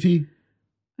didn't have BET?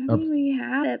 I mean, we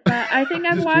had it, but I think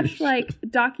I've watched like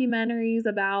documentaries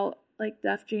about like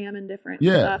Def Jam and different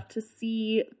stuff to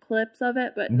see clips of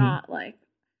it, but not like,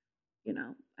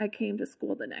 I came to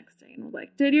school the next day and was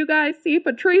like, "Did you guys see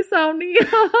Patrice O'Neal?"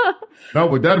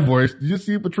 Not with that voice. Did you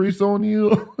see Patrice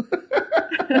O'Neal?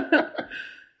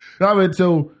 No, but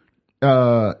so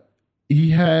he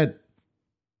had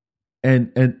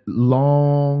and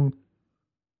long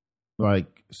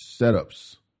like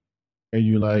setups. And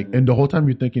you're like, and the whole time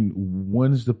you're thinking,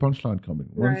 when's the punchline coming?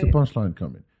 When's the punchline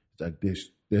coming? It's like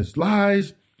there's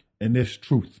lies and there's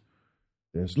truth.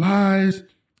 There's lies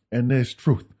and there's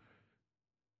truth.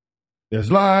 There's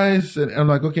lies, and I'm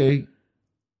like, okay,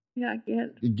 yeah,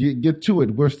 get to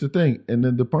it. Where's the thing? And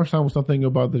then the punchline was something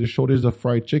about the shortage of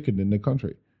fried chicken in the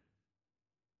country.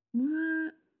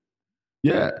 What?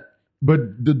 Yeah,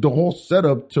 but the whole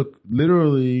setup took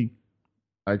literally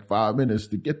like 5 minutes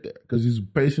to get there because he's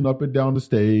pacing up and down the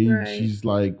stage. Right. He's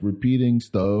like repeating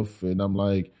stuff, and I'm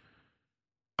like,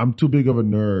 I'm too big of a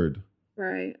nerd,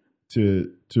 right,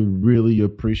 to really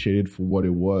appreciate it for what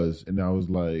it was. And I was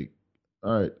like,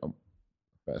 all right, I'm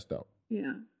passed out.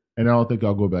 Yeah, and I don't think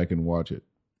I'll go back and watch it.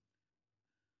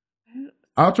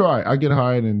 I'll try. I get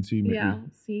high and see. Maybe. Yeah,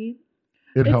 see,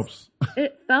 it helps.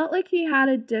 It felt like he had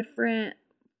a different,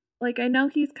 like, I know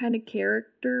he's kind of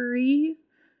character-y,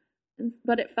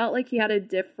 but it felt like he had a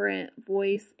different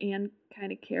voice and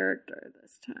kind of character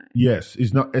this time. Yes,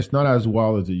 it's not as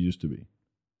wild as it used to be.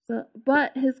 So,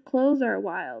 but his clothes are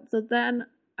wild. So then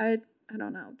I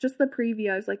don't know. Just the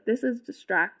preview, I was like, this is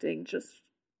distracting. Just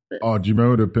this. Oh, do you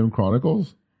remember the Pimp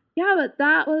Chronicles? Yeah, but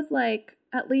that was like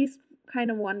at least kind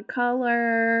of one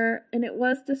color, and it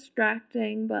was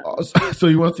distracting. But so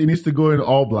he needs to go in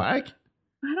all black.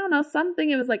 I don't know, something.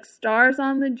 It was like stars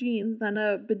on the jeans, then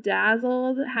a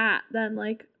bedazzled hat, then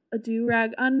like a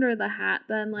do-rag under the hat,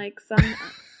 then like some.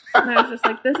 And I was just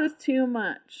like, this is too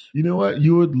much. You know what?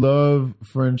 You would love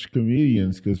French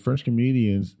comedians because French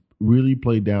comedians really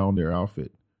play down their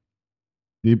outfit.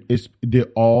 They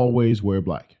always wear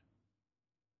black.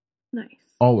 Nice.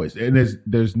 Always. And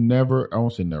there's never, I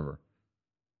won't say never,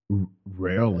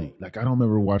 rarely. Like, I don't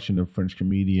remember watching a French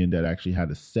comedian that actually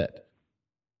had a set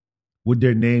with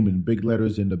their name in big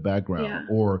letters in the background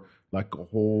or like a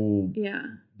whole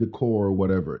decor or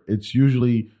whatever. It's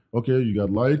usually, okay, you got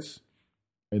lights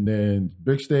and then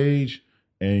big stage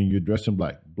and you're dressed in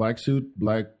black. Black suit,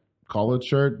 black collared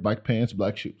shirt, black pants,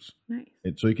 black shoes. Nice.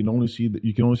 And so you can only see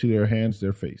their hands,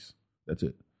 their face. That's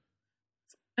it.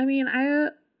 I mean,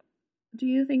 do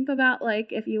you think about like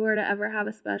if you were to ever have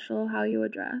a special, how you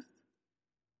would dress?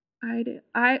 I do.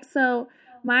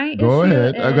 My go issue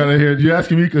ahead. Is, I gotta hear you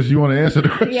asking me because you want to answer the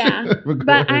question. Yeah,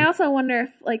 but I also wonder if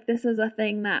like this is a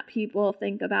thing that people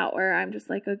think about, where I'm just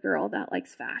like a girl that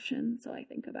likes fashion, so I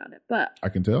think about it. But I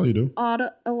can tell you do.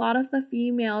 A lot of the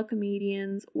female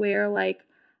comedians wear like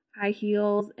high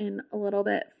heels and a little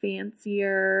bit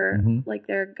fancier, like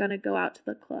they're gonna go out to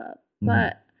the club.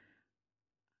 But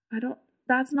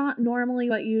that's not normally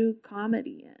what you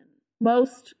comedy in.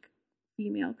 Most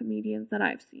female comedians that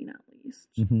I've seen, at least.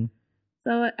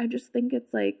 So I just think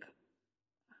it's like,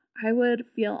 I would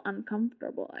feel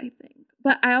uncomfortable, I think.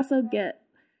 But I also get,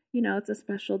 you know, it's a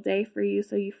special day for you,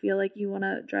 so you feel like you want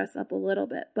to dress up a little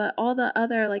bit. But all the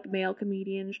other like male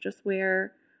comedians just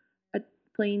wear a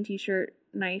plain t-shirt,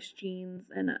 nice jeans,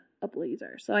 and a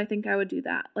blazer. So I think I would do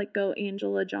that, like go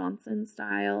Angela Johnson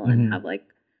style and have like,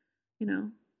 you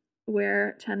know,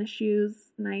 wear tennis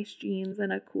shoes, nice jeans,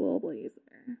 and a cool blazer.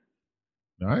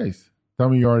 Nice. Tell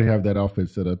me you already have that outfit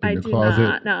set up in your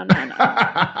closet. No.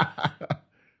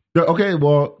 Okay,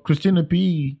 well, Christina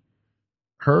P,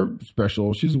 her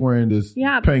special, she's wearing this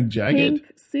pink jacket. Pink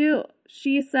suit.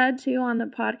 She said too on the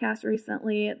podcast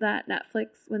recently that Netflix,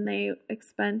 when they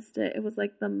expensed it, it was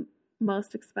like the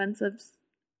most expensive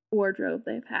wardrobe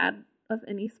they've had of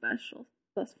any special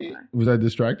thus far. Was that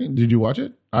distracting? Did you watch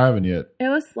it? I haven't yet. It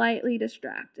was slightly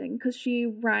distracting because she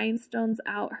rhinestones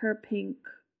out her pink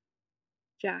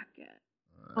jacket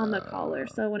on the collar,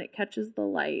 so when it catches the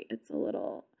light, it's a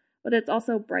little, but it's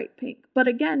also bright pink. But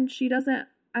again,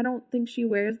 I don't think she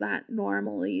wears that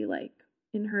normally, like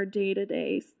in her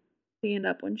day-to-day stand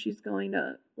up when she's going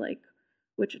to like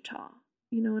Wichita.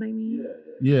 You know what I mean?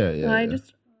 Yeah. So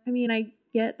I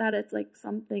get that it's like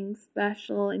something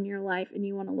special in your life and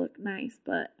you want to look nice,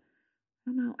 but I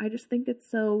don't know. I just think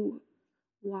it's so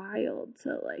wild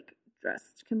to like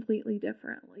dress completely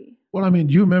differently. Well, I mean,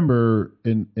 you remember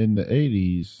in the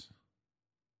 80s,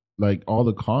 like all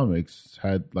the comics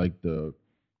had like the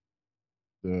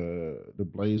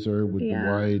blazer with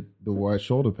the white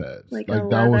shoulder pads. Like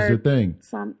that was the thing.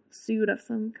 Some suit of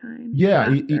some kind.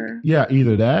 Yeah,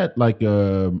 either that, like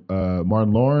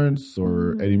Martin Lawrence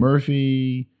or Eddie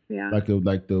Murphy. Yeah. Like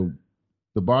the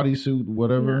bodysuit,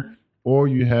 whatever. Yeah. Or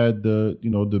you had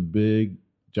the big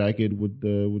jacket with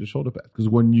the shoulder pads. Because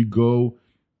when you go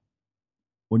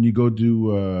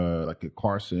do like a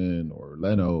Carson or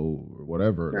Leno or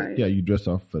whatever, right. Like, you dress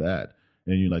up for that,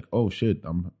 and you're like, oh shit,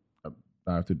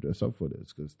 I have to dress up for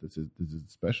this because this is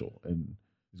special and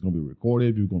it's going to be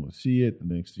recorded. You're going to see it.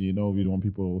 And next thing you know, you don't want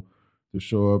people to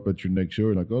show up at your next show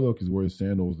and like, oh, look, he's wearing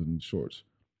sandals and shorts.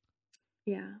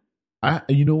 Yeah.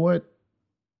 You know what?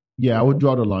 Yeah, I would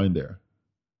draw the line there.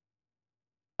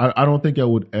 I don't think I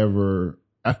would ever.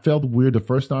 I felt weird the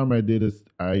first time I did this.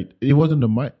 It wasn't a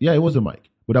mic. Yeah, it was a mic,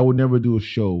 but I would never do a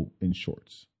show in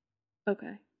shorts.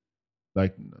 Okay.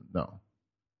 Like, no.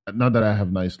 Not that I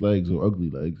have nice legs or ugly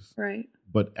legs. Right.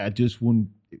 But I just wouldn't,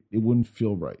 it wouldn't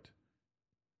feel right.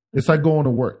 It's like going to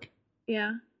work.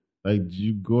 Yeah. Like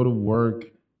you go to work.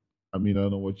 I mean, I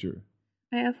don't know what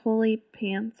I have holey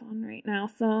pants on right now.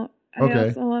 So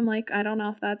I'm like, I don't know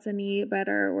if that's any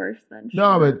better or worse than shorts.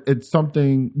 No, but it's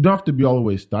something, you don't have to be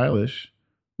always stylish,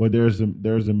 but there's a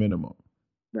minimum.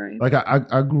 Right. Like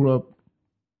I grew up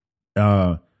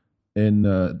in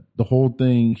the whole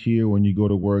thing here when you go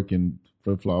to work and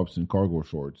flip-flops and cargo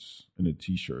shorts and a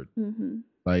t-shirt. Mm-hmm.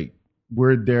 Like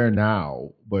we're there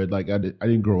now, but like I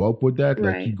didn't grow up with that.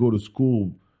 Like you go to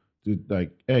school to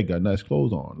like, hey, got nice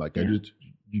clothes on. Like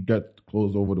you got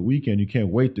clothes over the weekend. You can't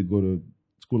wait to go to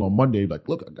school on Monday. Like,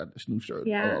 look, I got this new shirt.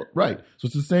 Yeah. Right. So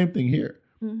it's the same thing here.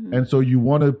 Mm-hmm. And so you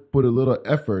want to put a little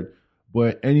effort,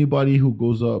 but anybody who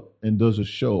goes up and does a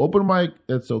show, open mic,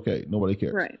 that's okay. Nobody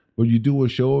cares. Right. But you do a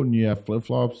show and you have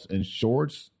flip-flops and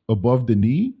shorts above the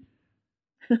knee,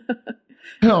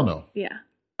 hell no. Yeah.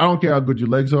 I don't care how good your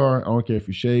legs are. I don't care if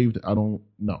you shaved.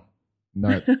 No.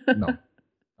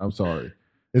 I'm sorry.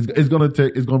 It's gonna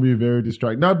be very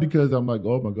distracting. Not because I'm like,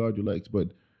 oh my God, your legs,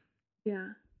 but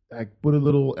like put a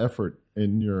little effort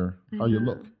in how you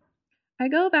look. I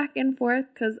go back and forth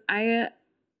because I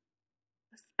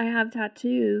have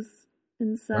tattoos,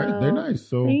 and so they're nice.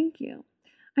 So thank you.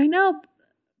 I know,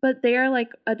 but they are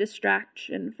like a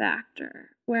distraction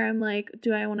factor. Where I'm like,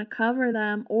 do I want to cover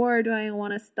them or do I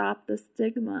want to stop the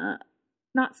stigma?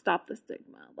 Not stop the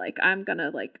stigma. Like I'm going to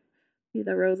like be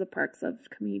the Rosa Parks of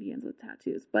comedians with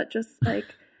tattoos. But just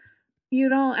like you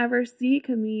don't ever see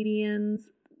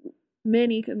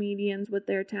many comedians with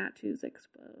their tattoos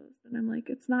exposed. And I'm like,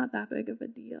 it's not that big of a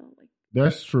deal. Like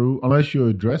that's true. Unless you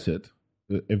address it,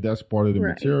 if that's part of the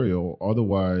material.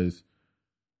 Otherwise,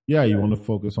 you want to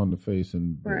focus on the face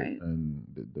and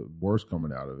the worst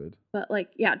coming out of it. But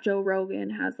like, Joe Rogan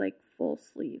has like full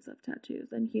sleeves of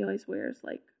tattoos, and he always wears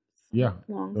like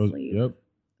long sleeves. Yep.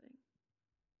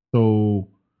 So,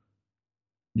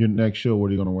 your next show, what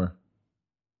are you gonna wear?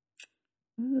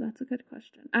 Oh, that's a good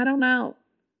question. I don't know.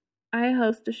 I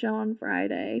host a show on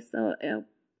Friday, so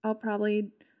I'll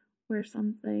probably wear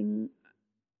something.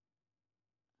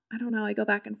 I don't know. I go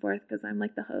back and forth because I'm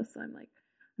like the host, so I'm like,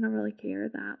 I don't really care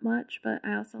that much, but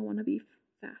I also want to be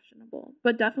fashionable.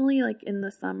 But definitely like in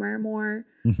the summer more.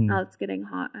 Mm-hmm. Now it's getting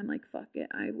hot. I'm like, fuck it.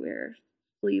 I wear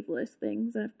sleeveless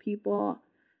things. And if people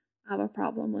have a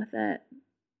problem with it,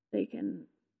 they can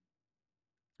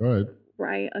Go ahead.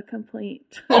 write a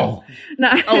complaint. Oh, no,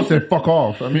 I would say fuck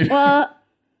off. I mean, well,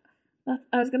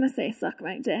 I was gonna say suck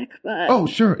my dick, but oh,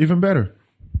 sure, even better.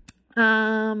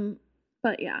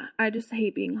 but yeah, I just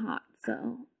hate being hot,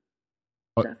 so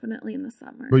definitely in the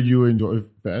summer. But you enjoy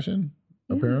fashion,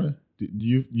 Yeah. apparently. Do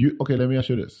you okay? Let me ask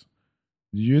you this: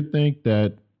 do you think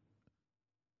that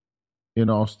in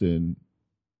Austin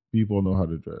people know how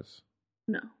to dress?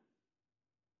 No.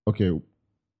 Okay,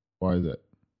 why is that?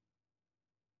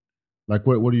 Like,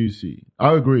 what do you see?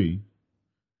 I agree,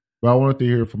 but I wanted to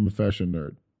hear from a fashion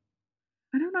nerd.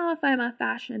 I don't know if I'm a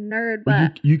fashion nerd,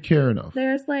 But but you care enough.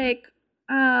 there's like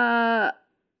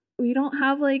we don't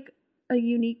have like a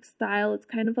unique style. It's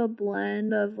kind of a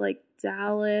blend of like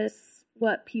Dallas,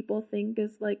 what people think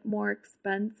is like more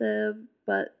expensive,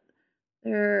 but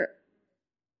it's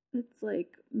like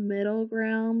middle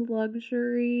ground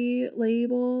luxury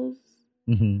labels.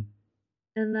 Mm-hmm.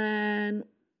 And then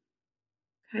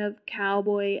kind of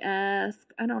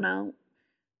cowboy-esque. I don't know.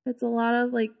 It's a lot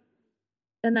of like,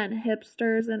 and then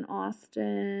hipsters in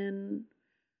Austin.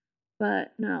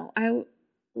 But no, I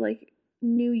like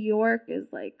New York is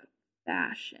like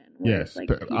fashion. Where Yes, it's like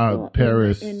people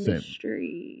Paris, in the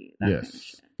industry. same.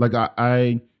 Yes, like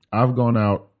I've gone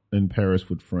out in Paris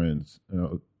with friends,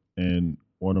 and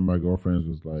one of my girlfriends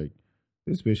was like,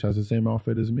 "This bitch has the same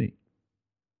outfit as me."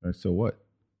 Like, so what?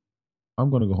 I'm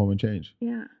gonna go home and change.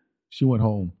 Yeah. She went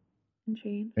home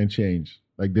And changed.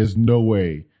 Like, there's no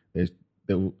way that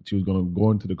she was gonna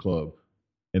go into the club,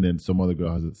 and then some other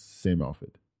girl has the same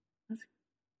outfit.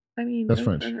 That's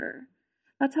French. For her.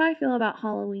 That's how I feel about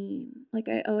Halloween. Like,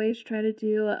 I always try to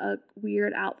do a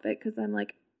weird outfit because I'm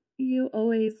like, you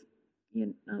always,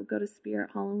 go to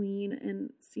Spirit Halloween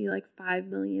and see like 5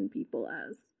 million people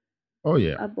as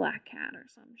a black cat or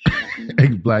some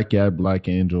shit. Black cat, black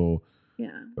angel.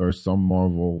 Yeah. Or some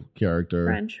Marvel character.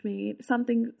 French maid.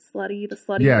 Something slutty, the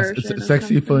slutty version. Yes,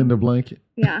 sexy fill in the blanket.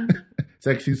 Yeah.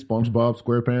 Sexy SpongeBob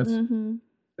SquarePants. Mm-hmm.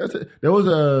 That's it. There was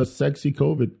a sexy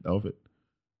COVID outfit.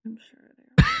 I'm sure there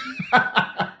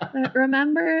was.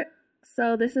 Remember,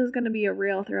 so this is going to be a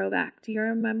real throwback. Do you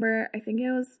remember, I think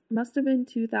must have been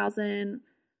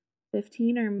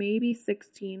 2015 or maybe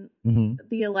 16,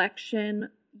 the election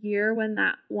year when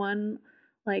that one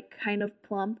like kind of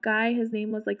plump guy, his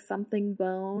name was like something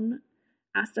Bone,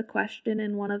 asked a question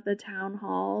in one of the town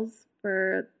halls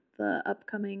for the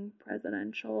upcoming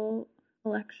presidential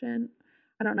election.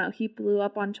 I don't know. He blew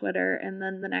up on Twitter, and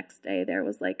then the next day there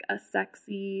was like a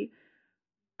sexy.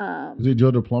 Was it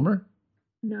Joe the Plumber?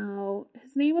 No,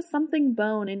 his name was something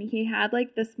Bone, and he had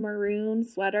like this maroon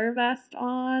sweater vest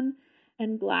on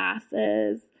and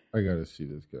glasses. I gotta see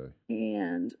this guy.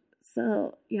 And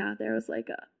so yeah, there was like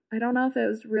I don't know if it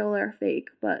was real or fake,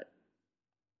 but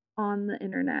on the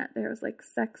internet there was like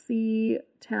sexy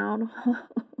town hall.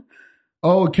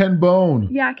 Oh, Ken Bone.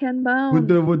 Yeah, Ken Bone with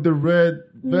the red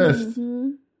vest.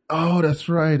 Mm-hmm. Oh, that's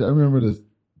right. I remember this.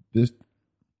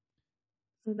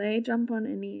 So they jump on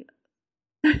any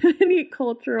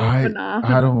cultural phenomenon.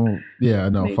 I don't. Yeah,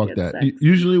 no, fuck that. Sexy.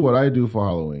 Usually, what I do for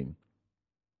Halloween,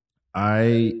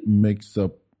 I mix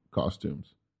up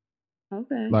costumes.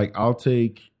 Okay. Like I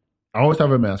always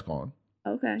have a mask on.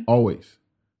 Okay. Always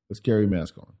a scary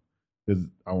mask on because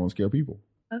I want to scare people.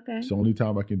 Okay. It's the only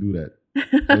time I can do that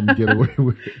and get away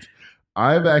with it.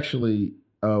 I've actually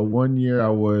one year I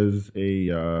was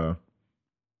a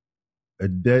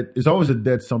dead. It's always a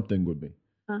dead something with me.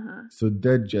 So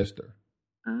dead jester.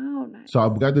 Oh, nice. So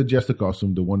I've got the jester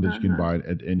costume, the one that you can buy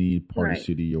at any Party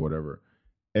City or whatever,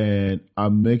 and I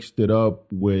mixed it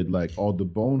up with like all the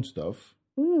Bone stuff.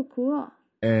 Ooh, cool.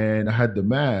 And I had the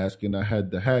mask and I had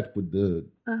the hat with the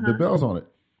bells on it.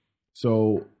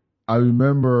 So I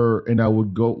remember, and I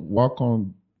would go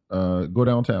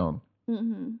downtown,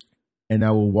 and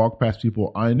I would walk past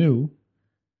people I knew,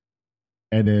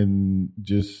 and then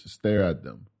just stare at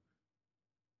them.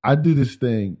 I do this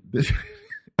thing.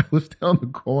 I was down the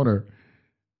corner,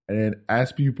 and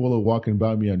as people are walking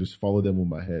by me, I just follow them with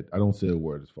my head. I don't say a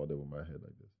word. I just follow them with my head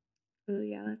like this. Oh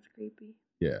yeah, that's creepy.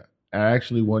 Yeah.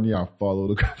 Actually, one year I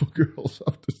followed a couple girls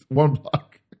up this one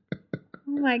block. Oh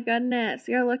my goodness.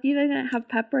 You're lucky they didn't have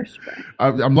pepper spray.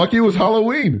 I'm lucky it was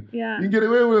Halloween. Yeah. You can get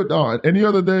away with it. No, any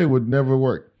other day would never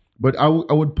work. But I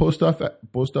would post up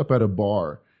at a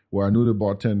bar where I knew the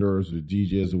bartenders or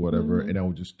DJs or whatever, and I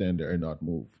would just stand there and not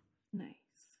move. Nice.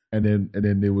 And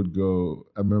then they would go.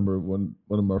 I remember one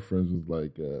of my friends was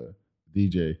like,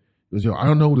 DJ, he goes, yo, I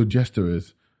don't know who the jester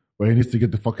is, but he needs to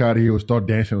get the fuck out of here or start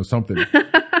dancing or something.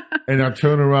 And I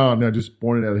turn around and I just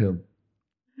pointed at him.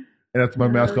 And that's my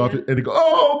mask off. And he go,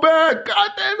 oh man, God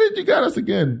damn it, you got us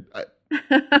again. I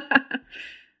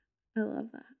love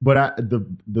that. But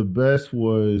the best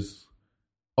was,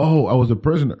 I was a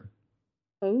prisoner.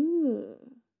 Oh.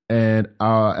 And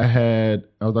I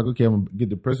was like, okay, I'm gonna get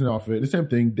the prisoner outfit. The same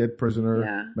thing, dead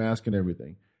prisoner, mask and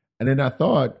everything. And then I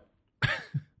thought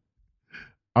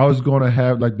I was gonna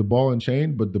have like the ball and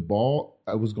chain, but the ball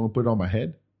I was gonna put it on my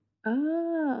head.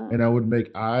 Oh. And I would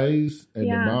make eyes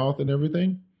and the mouth and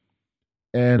everything.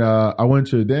 And I went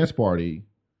to a dance party,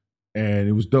 and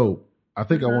it was dope. I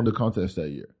think I won the contest that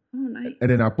year. Oh, nice. And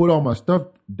then I put all my stuff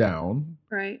down,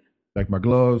 right? Like my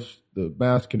gloves, the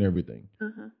mask, and everything.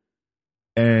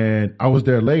 And I was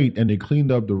there late, and they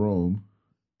cleaned up the room,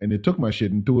 and they took my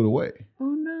shit and threw it away.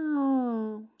 Oh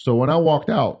no! So when I walked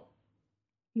out,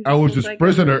 I was just like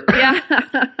prisoner. Yeah.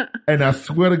 And I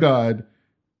swear to God,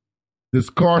 this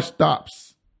car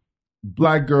stops.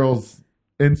 Black girls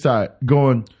inside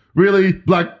going, really?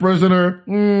 Black prisoner?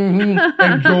 Mm-hmm.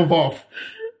 And drove off.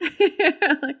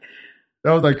 That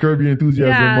was like Curb Your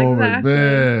Enthusiasm moment. Exactly.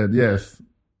 Man, yes.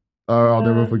 I'll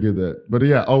never forget that. But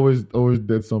yeah, always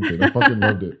did something. I fucking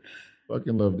loved it.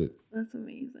 Fucking loved it. That's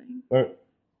amazing.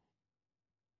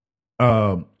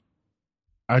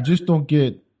 I just don't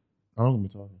get. How long am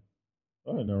I talking?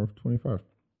 All right, now we're 25.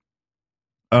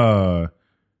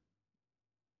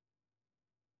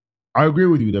 I agree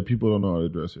with you that people don't know how to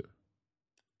dress here.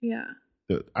 Yeah.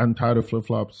 I'm tired of flip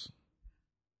flops.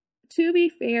 To be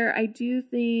fair, I do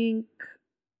think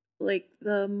like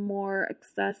the more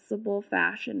accessible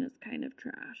fashion is kind of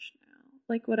trash now.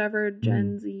 Like whatever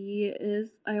Gen Z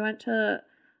is. I went to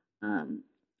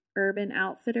Urban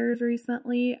Outfitters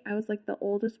recently. I was like the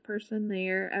oldest person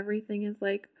there. Everything is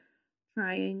like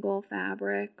triangle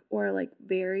fabric or like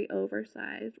very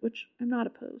oversized, which I'm not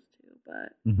opposed to,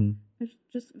 but it's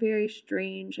just very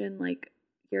strange. And like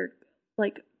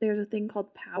there's a thing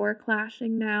called power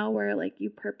clashing now where like you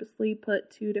purposely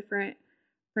put two different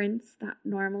prints that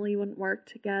normally wouldn't work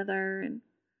together, and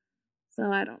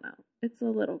so I don't know, it's a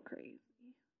little crazy.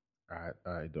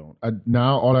 I don't.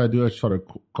 Now all I do is try to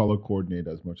color coordinate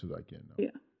as much as I can now. Yeah,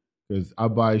 because I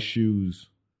buy shoes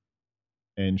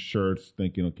and shirts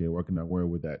thinking, okay, what can I wear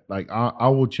with that? Like I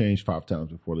will change 5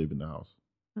 times before leaving the house.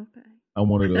 Okay, I'm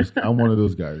one of those. I'm one of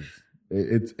those guys.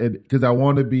 It's because I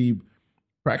want to be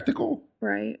practical,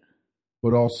 right?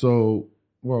 But also,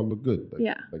 well, look good,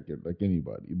 like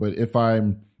anybody. But if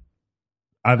I've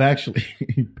actually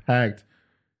packed.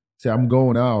 Say I'm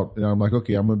going out, and I'm like,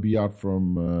 okay, I'm gonna be out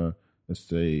from let's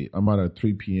say I'm out at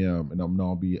 3 p.m. and I'm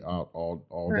gonna be out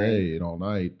all day and all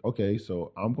night. Okay,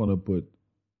 so I'm gonna put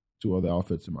 2 other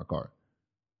outfits in my car.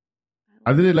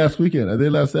 I did it last weekend. I did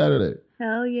it last Saturday.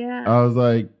 Hell yeah! I was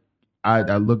like, I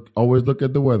always look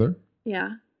at the weather.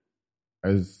 Yeah.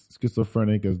 As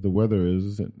schizophrenic as the weather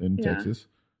is in Texas,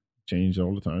 change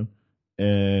all the time.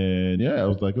 And I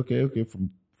was like, okay,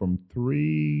 from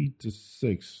 3 to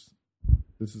 6,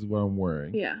 this is what I'm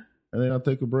wearing. Yeah. And then I'll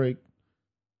take a break,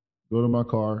 go to my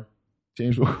car,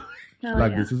 change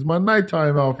this is my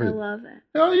nighttime outfit. I love it.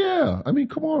 Hell yeah. I mean,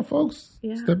 come on, folks.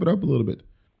 Yeah. Step it up a little bit.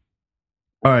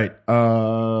 All right.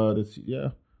 Let's see. Yeah.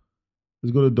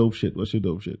 Let's go to dope shit. What's your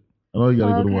dope shit? I know you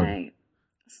gotta go to one.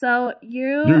 So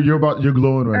you're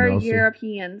glowing right now.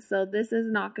 European, so this is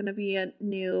not going to be a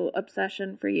new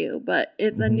obsession for you, but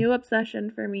it's a new obsession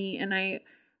for me, and I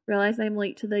realize I'm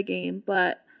late to the game,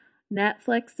 but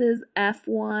Netflix's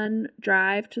F1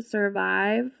 Drive to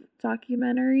Survive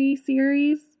documentary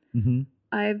series,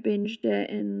 I've binged it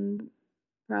in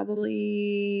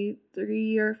probably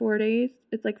 3 or 4 days.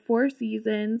 It's like 4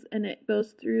 seasons, and it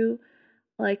goes through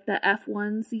like the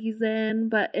F1 season,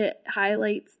 but it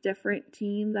highlights different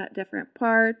teams at different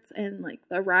parts and like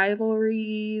the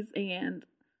rivalries, and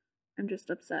I'm just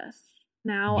obsessed.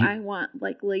 Now I want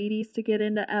like ladies to get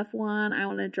into F1. I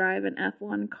want to drive an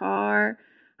F1 car.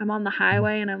 I'm on the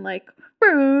highway and I'm like,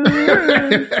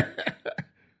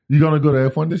 you gonna go to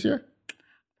F1 this year?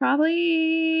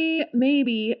 Probably,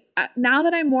 maybe. Now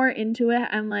that I'm more into it,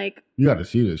 I'm like, you got to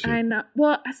see this shit. I know.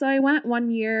 Well, so I went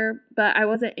 1 year, but I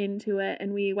wasn't into it,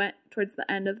 and we went towards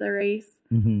the end of the race.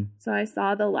 So I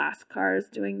saw the last cars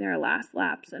doing their last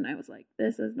laps, and I was like,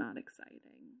 this is not exciting.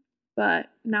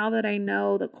 But now that I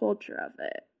know the culture of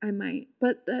it, I might.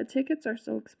 But the tickets are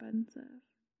so expensive.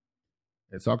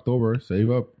 It's October. Save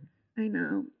up. I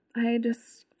know. I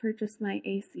just purchased my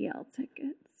ACL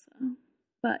tickets. So.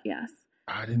 But yes.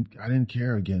 I didn't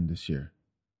care again this year.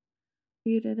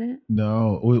 You didn't?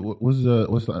 No. What's the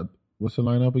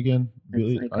lineup again?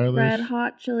 Billie Eilish? Red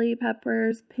Hot Chili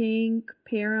Peppers, Pink,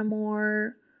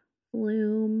 Paramore,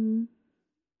 Bloom.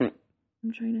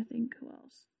 I'm trying to think who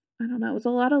else. I don't know. It was a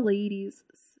lot of ladies.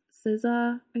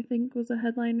 SZA, I think, was a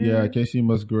headliner. Yeah, Casey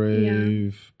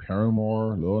Musgrave,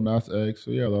 Paramore, Lil Nas X.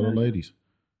 So yeah, a lot of ladies.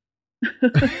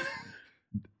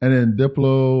 And then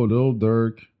Diplo, Lil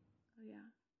Durk,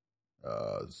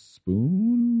 Yeah.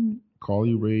 Spoon,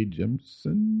 Carly Rae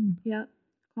Jepsen. Yep.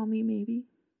 Call Me Maybe.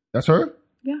 That's her?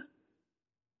 Yeah.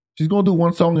 She's gonna do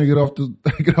one song and get off the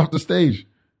get off the stage.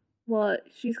 Well,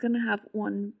 she's gonna have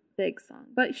one big song,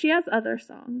 but she has other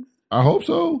songs. I hope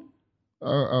so.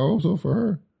 I hope so for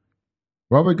her.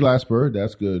 Robert Glasper,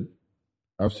 that's good.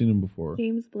 I've seen him before.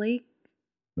 James Blake.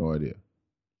 No idea.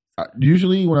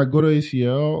 Usually when I go to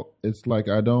ACL, it's like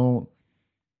I go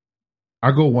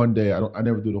one day. I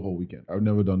never do the whole weekend. I've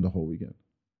never done the whole weekend.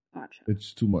 Gotcha.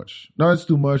 It's too much. No, it's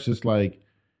too much. It's like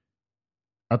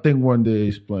I think one day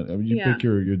is plenty. I mean, you pick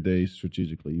your days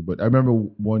strategically. But I remember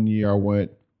one year I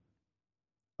went.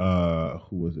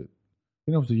 Who was it? I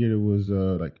think that was the year there was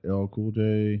like L Cool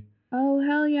J. Oh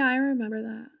hell yeah, I remember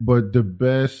that. But the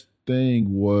best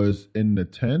thing was in the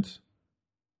tent,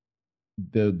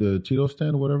 the Cheetos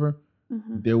tent or whatever.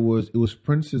 Mm-hmm. It was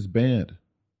Prince's band.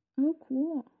 Oh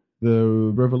cool.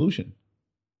 The Revolution.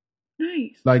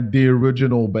 Nice. Like the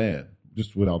original band,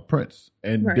 just without Prince.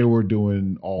 And they were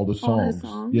doing all the songs.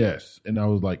 Yes. And I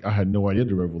was like, I had no idea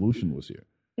the Revolution was here.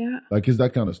 Yeah. Like it's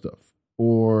that kind of stuff.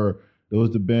 Or there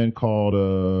was the band called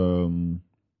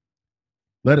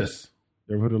Lettuce.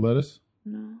 You ever heard of Lettuce?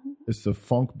 No. It's a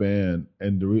funk band,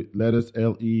 and the Lettuce,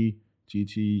 Legtuce.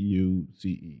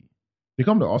 They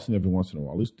come to Austin every once in a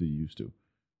while. At least they used to.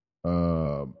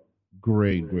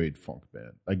 Great funk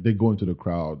band. Like they go into the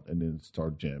crowd and then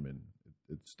start jamming.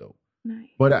 It's dope. Nice.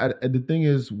 But the thing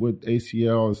is with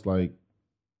ACL, it's like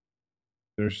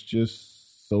there's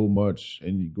just so much,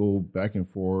 and you go back and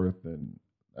forth, and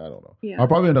I don't know. Yeah. I'll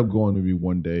probably end up going maybe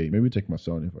one day. Maybe take my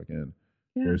son if I can.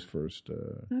 Yeah. For his first.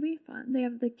 That'd be fun. They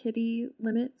have the kiddie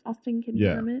limits, Austin kiddie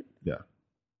limits. Yeah.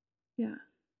 Yeah.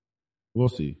 We'll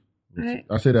see.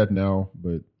 I say that now,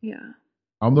 but yeah.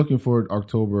 I'm looking for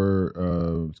October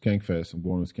Skankfest. I'm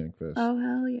going to Skankfest. Oh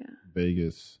hell yeah.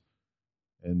 Vegas.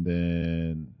 And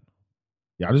then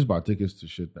I just bought tickets to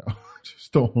shit now.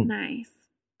 Just don't. Nice.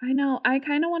 I know. I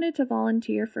kind of wanted to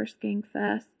volunteer for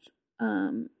Skankfest.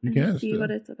 You and can see still.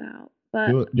 what it's about.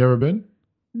 But you ever been?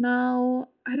 No,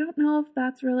 I don't know if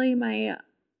that's really my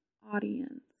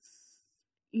audience,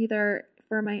 either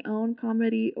for my own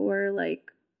comedy or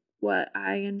like what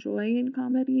I enjoy in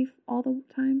comedy all the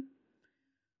time.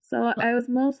 So I was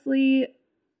mostly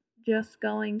just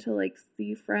going to like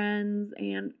see friends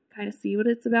and kind of see what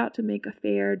it's about to make a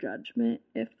fair judgment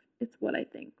if it's what I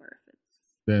think or if it's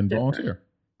then different. Volunteer.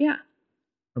 Yeah.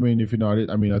 I mean, if you're not,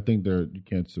 I think you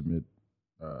can't submit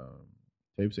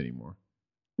tapes anymore.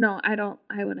 No, I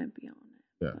wouldn't be on it.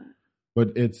 Yeah.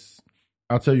 But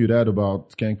I'll tell you that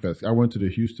about Skankfest. I went to the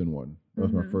Houston one. That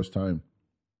was my first time.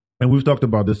 And we've talked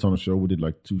about this on the show. We did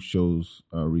like 2 shows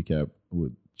recap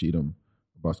with Cheatham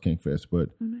about Skankfest. But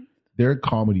they're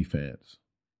comedy fans.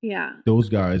 Yeah. Those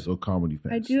guys are comedy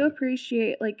fans. I do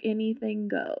appreciate like anything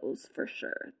goes for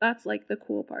sure. That's like the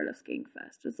cool part of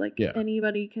Skankfest. Is like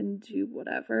anybody can do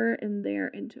whatever and they're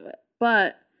into it.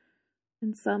 But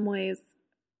in some ways,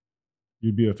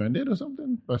 you'd be offended or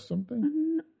something by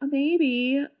something?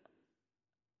 Maybe.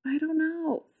 I don't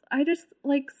know. I just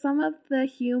like some of the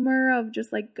humor of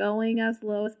just like going as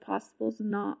low as possible is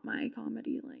not my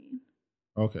comedy lane.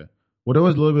 Okay. Well, there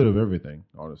was a little bit of everything,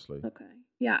 honestly. Okay.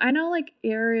 Yeah, I know like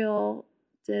Ariel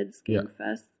did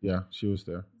Skankfest. Yeah, she was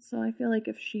there. So I feel like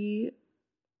if she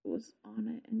was on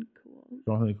it and cool.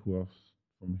 I don't think who else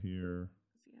from here.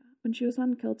 Yeah, when she was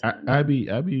on Kill 10. Abby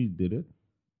did it.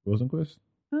 Rosenquist.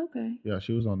 Okay. Yeah,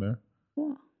 she was on there.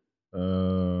 Cool.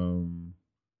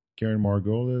 Karen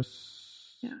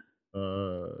Margolis. Yeah.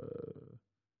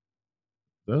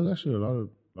 There was actually a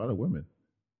lot of women.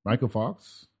 Michael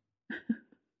Fox.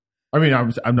 I mean,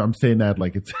 I'm saying that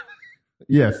like it's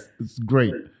yes, it's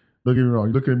great. Don't get me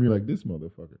wrong. Look at me like this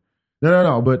motherfucker.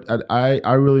 No. But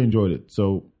I really enjoyed it.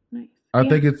 So nice. I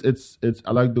think it's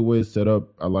I like the way it's set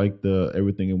up. I like the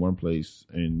everything in one place,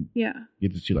 and you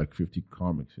get to see like 50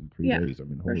 comics in 3 days. I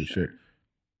mean, holy shit.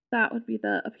 That would be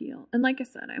the appeal. And like I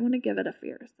said, I want to give it a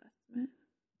fair assessment.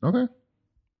 Okay.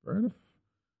 Fair enough.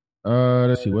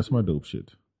 Let's see. What's my dope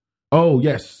shit? Oh,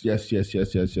 yes.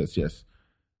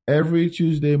 Every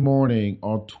Tuesday morning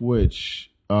on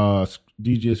Twitch,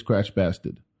 DJ Scratch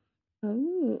Bastard.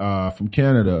 Oh. From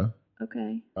Canada.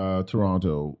 Okay.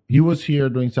 Toronto. He was here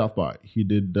during South by. He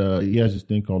did. He has this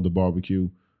thing called the barbecue.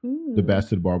 Ooh. The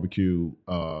Bastard Barbecue.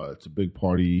 It's a big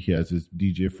party. He has his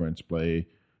DJ friends play.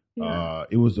 Yeah.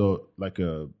 It was a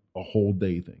whole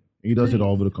day thing. He does it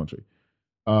all over the country.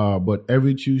 But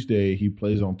every Tuesday he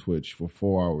plays on Twitch for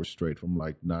 4 hours straight from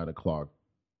like 9 o'clock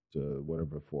to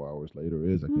whatever 4 hours later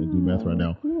is. I can't do math right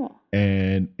now. Cool.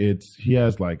 And he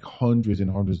has like hundreds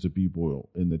and hundreds of people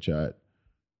in the chat.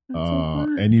 That's so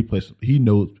fun. And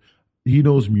he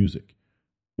knows music.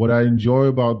 What I enjoy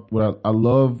about I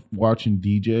love watching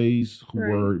DJs who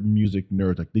are music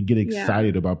nerds. Like they get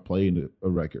excited about playing a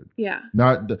record. Yeah.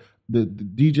 Not the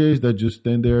DJs that just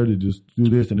stand there to just do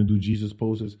this and then do Jesus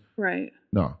poses. Right.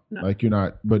 No. Like you're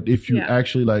not. But if you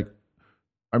actually like,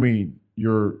 I mean,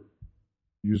 you're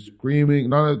screaming,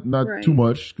 not too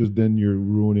much because then you're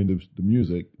ruining the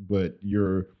music. But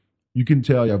you can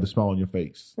tell you have a smile on your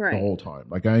face the whole time.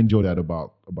 Like I enjoy that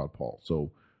about Paul.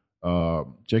 So.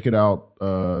 Check it out.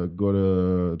 Go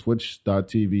to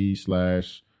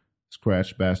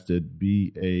twitch.tv/ScratchBastid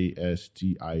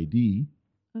BASTID.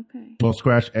 Okay. Well,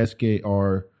 Scratch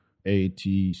SKRATCH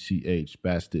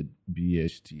Bastid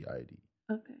BASTID.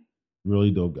 Okay.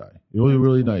 Really dope guy.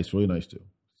 Really nice too.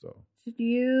 So. Did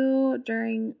you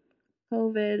during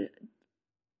COVID?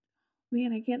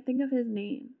 Man, I can't think of his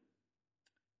name.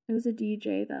 It was a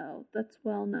DJ though that's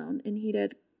well known, and he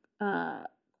did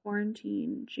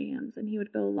quarantine jams, and he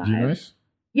would go live. D-Nice?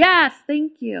 Yes,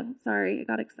 thank you. Sorry, I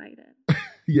got excited.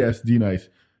 Yes, D-Nice.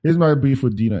 Here's my beef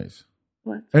with D-Nice.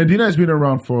 What? And D-Nice been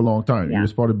around for a long time. Yeah. He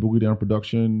was part of Boogie Down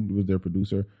Production. He was their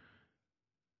producer.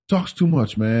 Talks too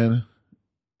much, man.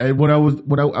 And when I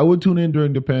would tune in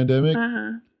during the pandemic,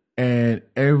 and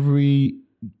every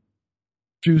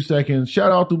few seconds,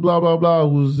 shout out to blah blah blah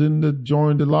who's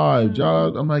joined the live.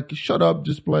 I'm like, shut up,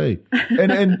 just play.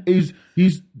 and he's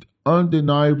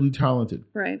undeniably talented.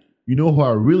 Right. You know who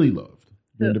I really loved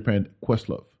during the pandemic?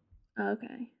 Questlove.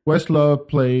 Okay. Questlove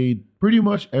played pretty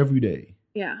much every day.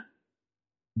 Yeah.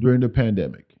 During the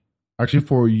pandemic, actually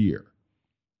for a year,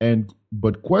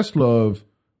 but Questlove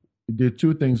did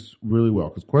two things really well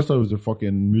because Questlove is a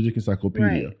fucking music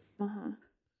encyclopedia. Right.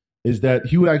 Is that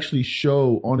he would actually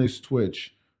show on his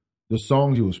Twitch the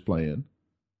songs he was playing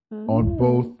on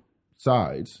both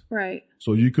sides. Right.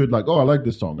 So you could like, oh, I like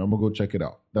this song. I'm going to go check it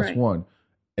out. That's one.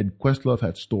 And Questlove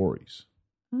had stories.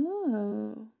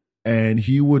 Oh. And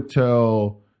he would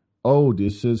tell, oh,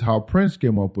 this is how Prince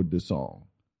came up with this song.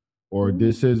 Or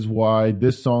this is why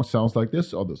this song sounds like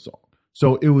this other song.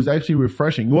 So it was actually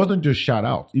refreshing. It wasn't just shout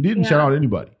out. He didn't shout out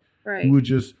anybody. Right. He would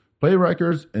just play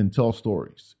records and tell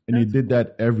stories. And he did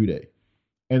that every day.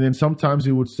 And then sometimes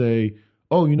he would say,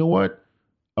 oh, you know what?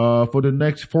 For the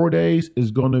next 4 days is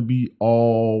going to be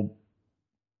all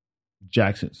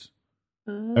Jacksons.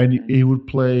 And he would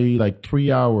play like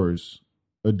 3 hours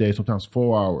a day, sometimes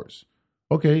 4 hours.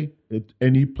 Okay.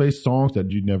 And he plays songs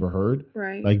that you never heard.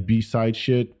 Right. Like B-side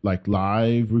shit, like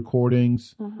live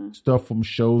recordings, stuff from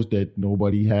shows that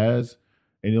nobody has.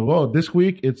 And he'll go, this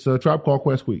week it's a Tribe Called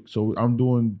Quest week. So I'm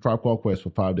doing Tribe Called Quest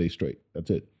for 5 days straight. That's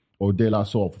it. Or De La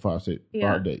Soul for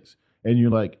 5 days. And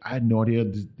you're like, I had no idea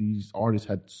these artists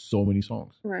had so many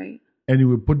songs. Right. And he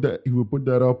would put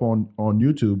that up on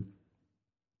YouTube.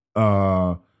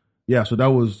 So that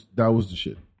was the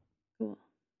shit. Cool.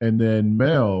 And then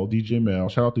DJ Mel,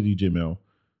 shout out to DJ Mel,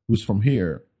 who's from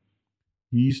here.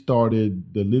 He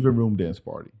started the Living Room Dance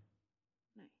Party.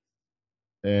 Nice.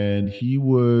 And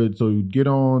he'd get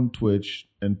on Twitch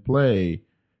and play.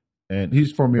 And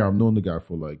he's from here. I've known the guy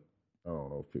for like, I don't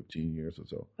know, 15 years or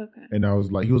so. Okay. And I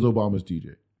was like, he was Obama's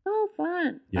DJ. Oh,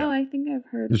 fun. Yeah. Oh, I think I've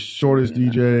heard. The shortest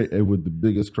DJ and with the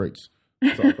biggest crates.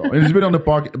 And he's been on the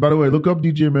podcast. By the way, look up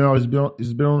DJ Mel. He's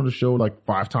been on the show like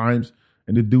 5 times.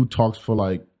 And the dude talks for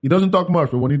like, he doesn't talk much,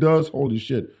 but when he does, holy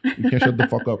shit, you can't shut the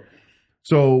fuck up.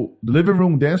 So the Living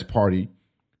Room Dance Party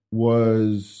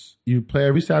was, you play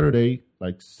every Saturday,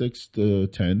 like 6 to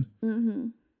 10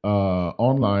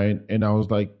 online. And I was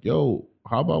like, yo,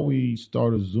 how about we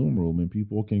start a Zoom room and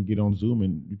people can get on Zoom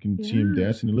and you can see him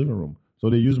dance in the living room. So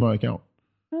they use my account.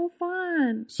 Oh,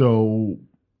 fun. So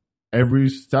every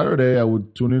Saturday I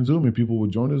would tune in Zoom and people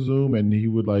would join the Zoom and he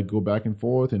would like go back and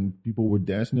forth and people would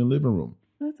dance in the living room.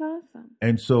 That's awesome.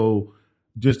 And so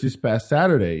just this past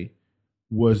Saturday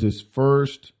was his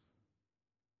first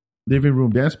living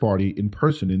room dance party in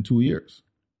person in 2 years.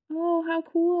 Oh, how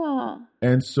cool.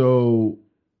 And so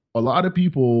a lot of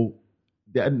people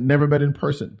that had never met in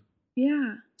person.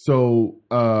 Yeah. So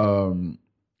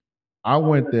I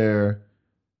went there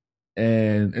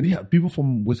and yeah, people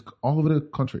from all over the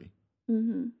country.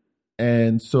 Mm-hmm.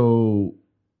 And so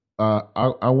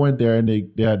I went there and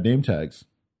they had name tags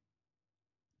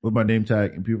with my name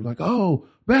tag and people were like, oh,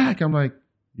 back. I'm like,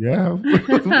 yeah.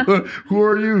 Who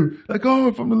are you? Like,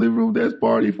 oh, from the living room dance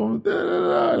party from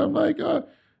da-da-da. And I'm like,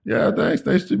 yeah, thanks.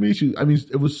 Nice to meet you. I mean,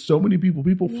 it was so many people.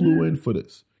 People flew in for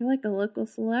this. You're like a local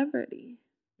celebrity.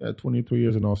 Yeah, 23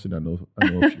 years in Austin. I know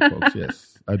a few folks.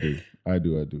 Yes, I do.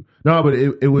 No, but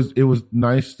it was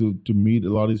nice to meet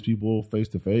a lot of these people face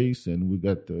to face, and we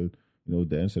got to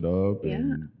dance it up. Yeah.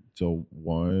 And so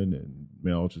won, and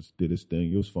Mel just did his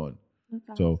thing. It was fun. That's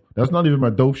awesome. So that's not even my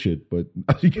dope shit, but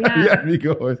you got me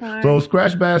going. Sorry. So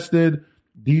Scratch Bastard,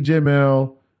 DJ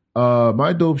Mel.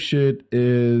 My dope shit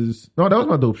is that was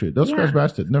my dope shit. That was Scratch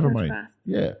Bastard. Never mind.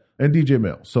 Yeah, and DJ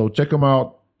Mel. So check them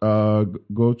out.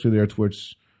 Go to their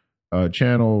Twitch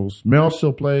channels. Mel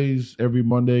still plays every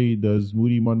Monday. He does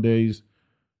Moody Mondays.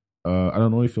 I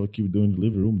don't know if he'll keep doing the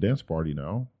living room dance party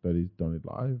now that he's done it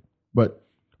live. But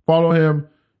follow him.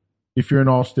 If you're in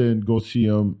Austin, go see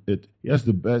him. He has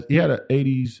the best. He had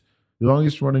the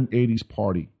longest running 80s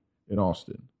party in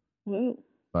Austin. Whoa.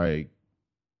 Like,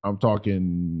 I'm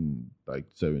talking like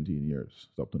 17 years,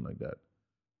 something like that.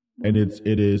 And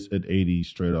it is an 80s,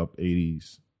 straight up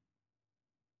 80s.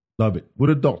 Love it. With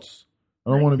adults. I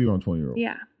don't want to be on 20-year-old.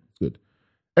 Yeah. It's good.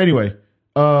 Anyway,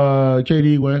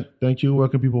 Katie, thank you. Where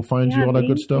can people find you? All that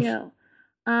good stuff. You.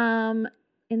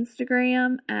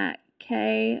 Instagram at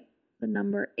K, the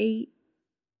number 8,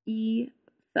 E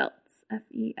Felts,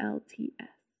 Felts.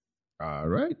 All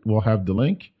right. We'll have the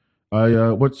link.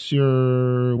 When's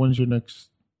your next?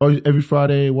 Oh, every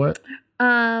Friday, what?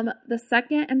 The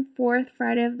second and fourth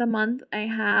Friday of the month, I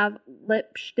have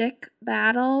Lipstick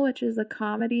Battle, which is a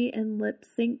comedy and lip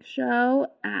sync show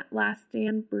at Last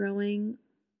Stand Brewing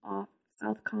off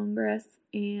South Congress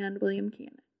and William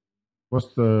Cannon.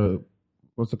 What's the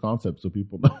concept so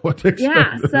people know what to expect?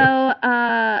 Yeah, so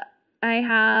I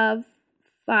have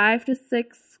 5 to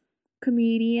 6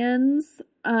 comedians,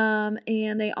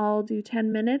 and they all do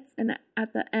 10 minutes, and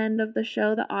at the end of the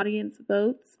show the audience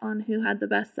votes on who had the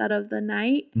best set of the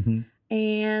night. Mm-hmm.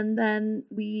 And then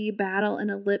we battle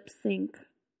in a lip sync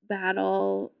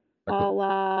battle, a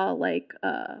la like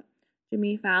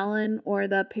Jimmy Fallon or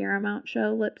the Paramount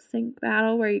show lip sync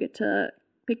battle, where you get to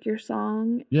pick your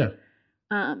song. Yeah.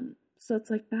 So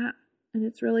it's like that, and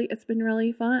it's been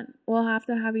really fun. We'll have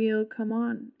to have you come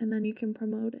on, and then you can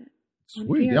promote it.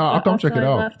 Sweet. Yeah, I'll come check it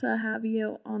out. I'd love to have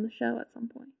you on the show at some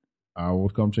point. I will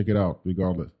come check it out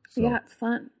regardless. So. Yeah, it's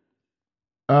fun.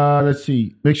 Let's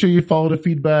see. Make sure you follow the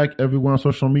feedback everywhere on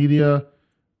social media.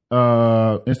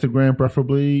 Instagram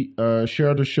preferably.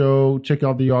 Share the show. Check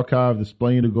out the archive. There's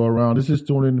plenty to go around. This is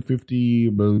 250.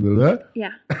 Blah, blah, blah.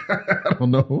 Yeah. I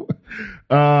don't know.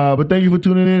 But thank you for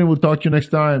tuning in. We'll talk to you next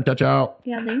time. Ciao, ciao.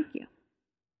 Yeah, thank you.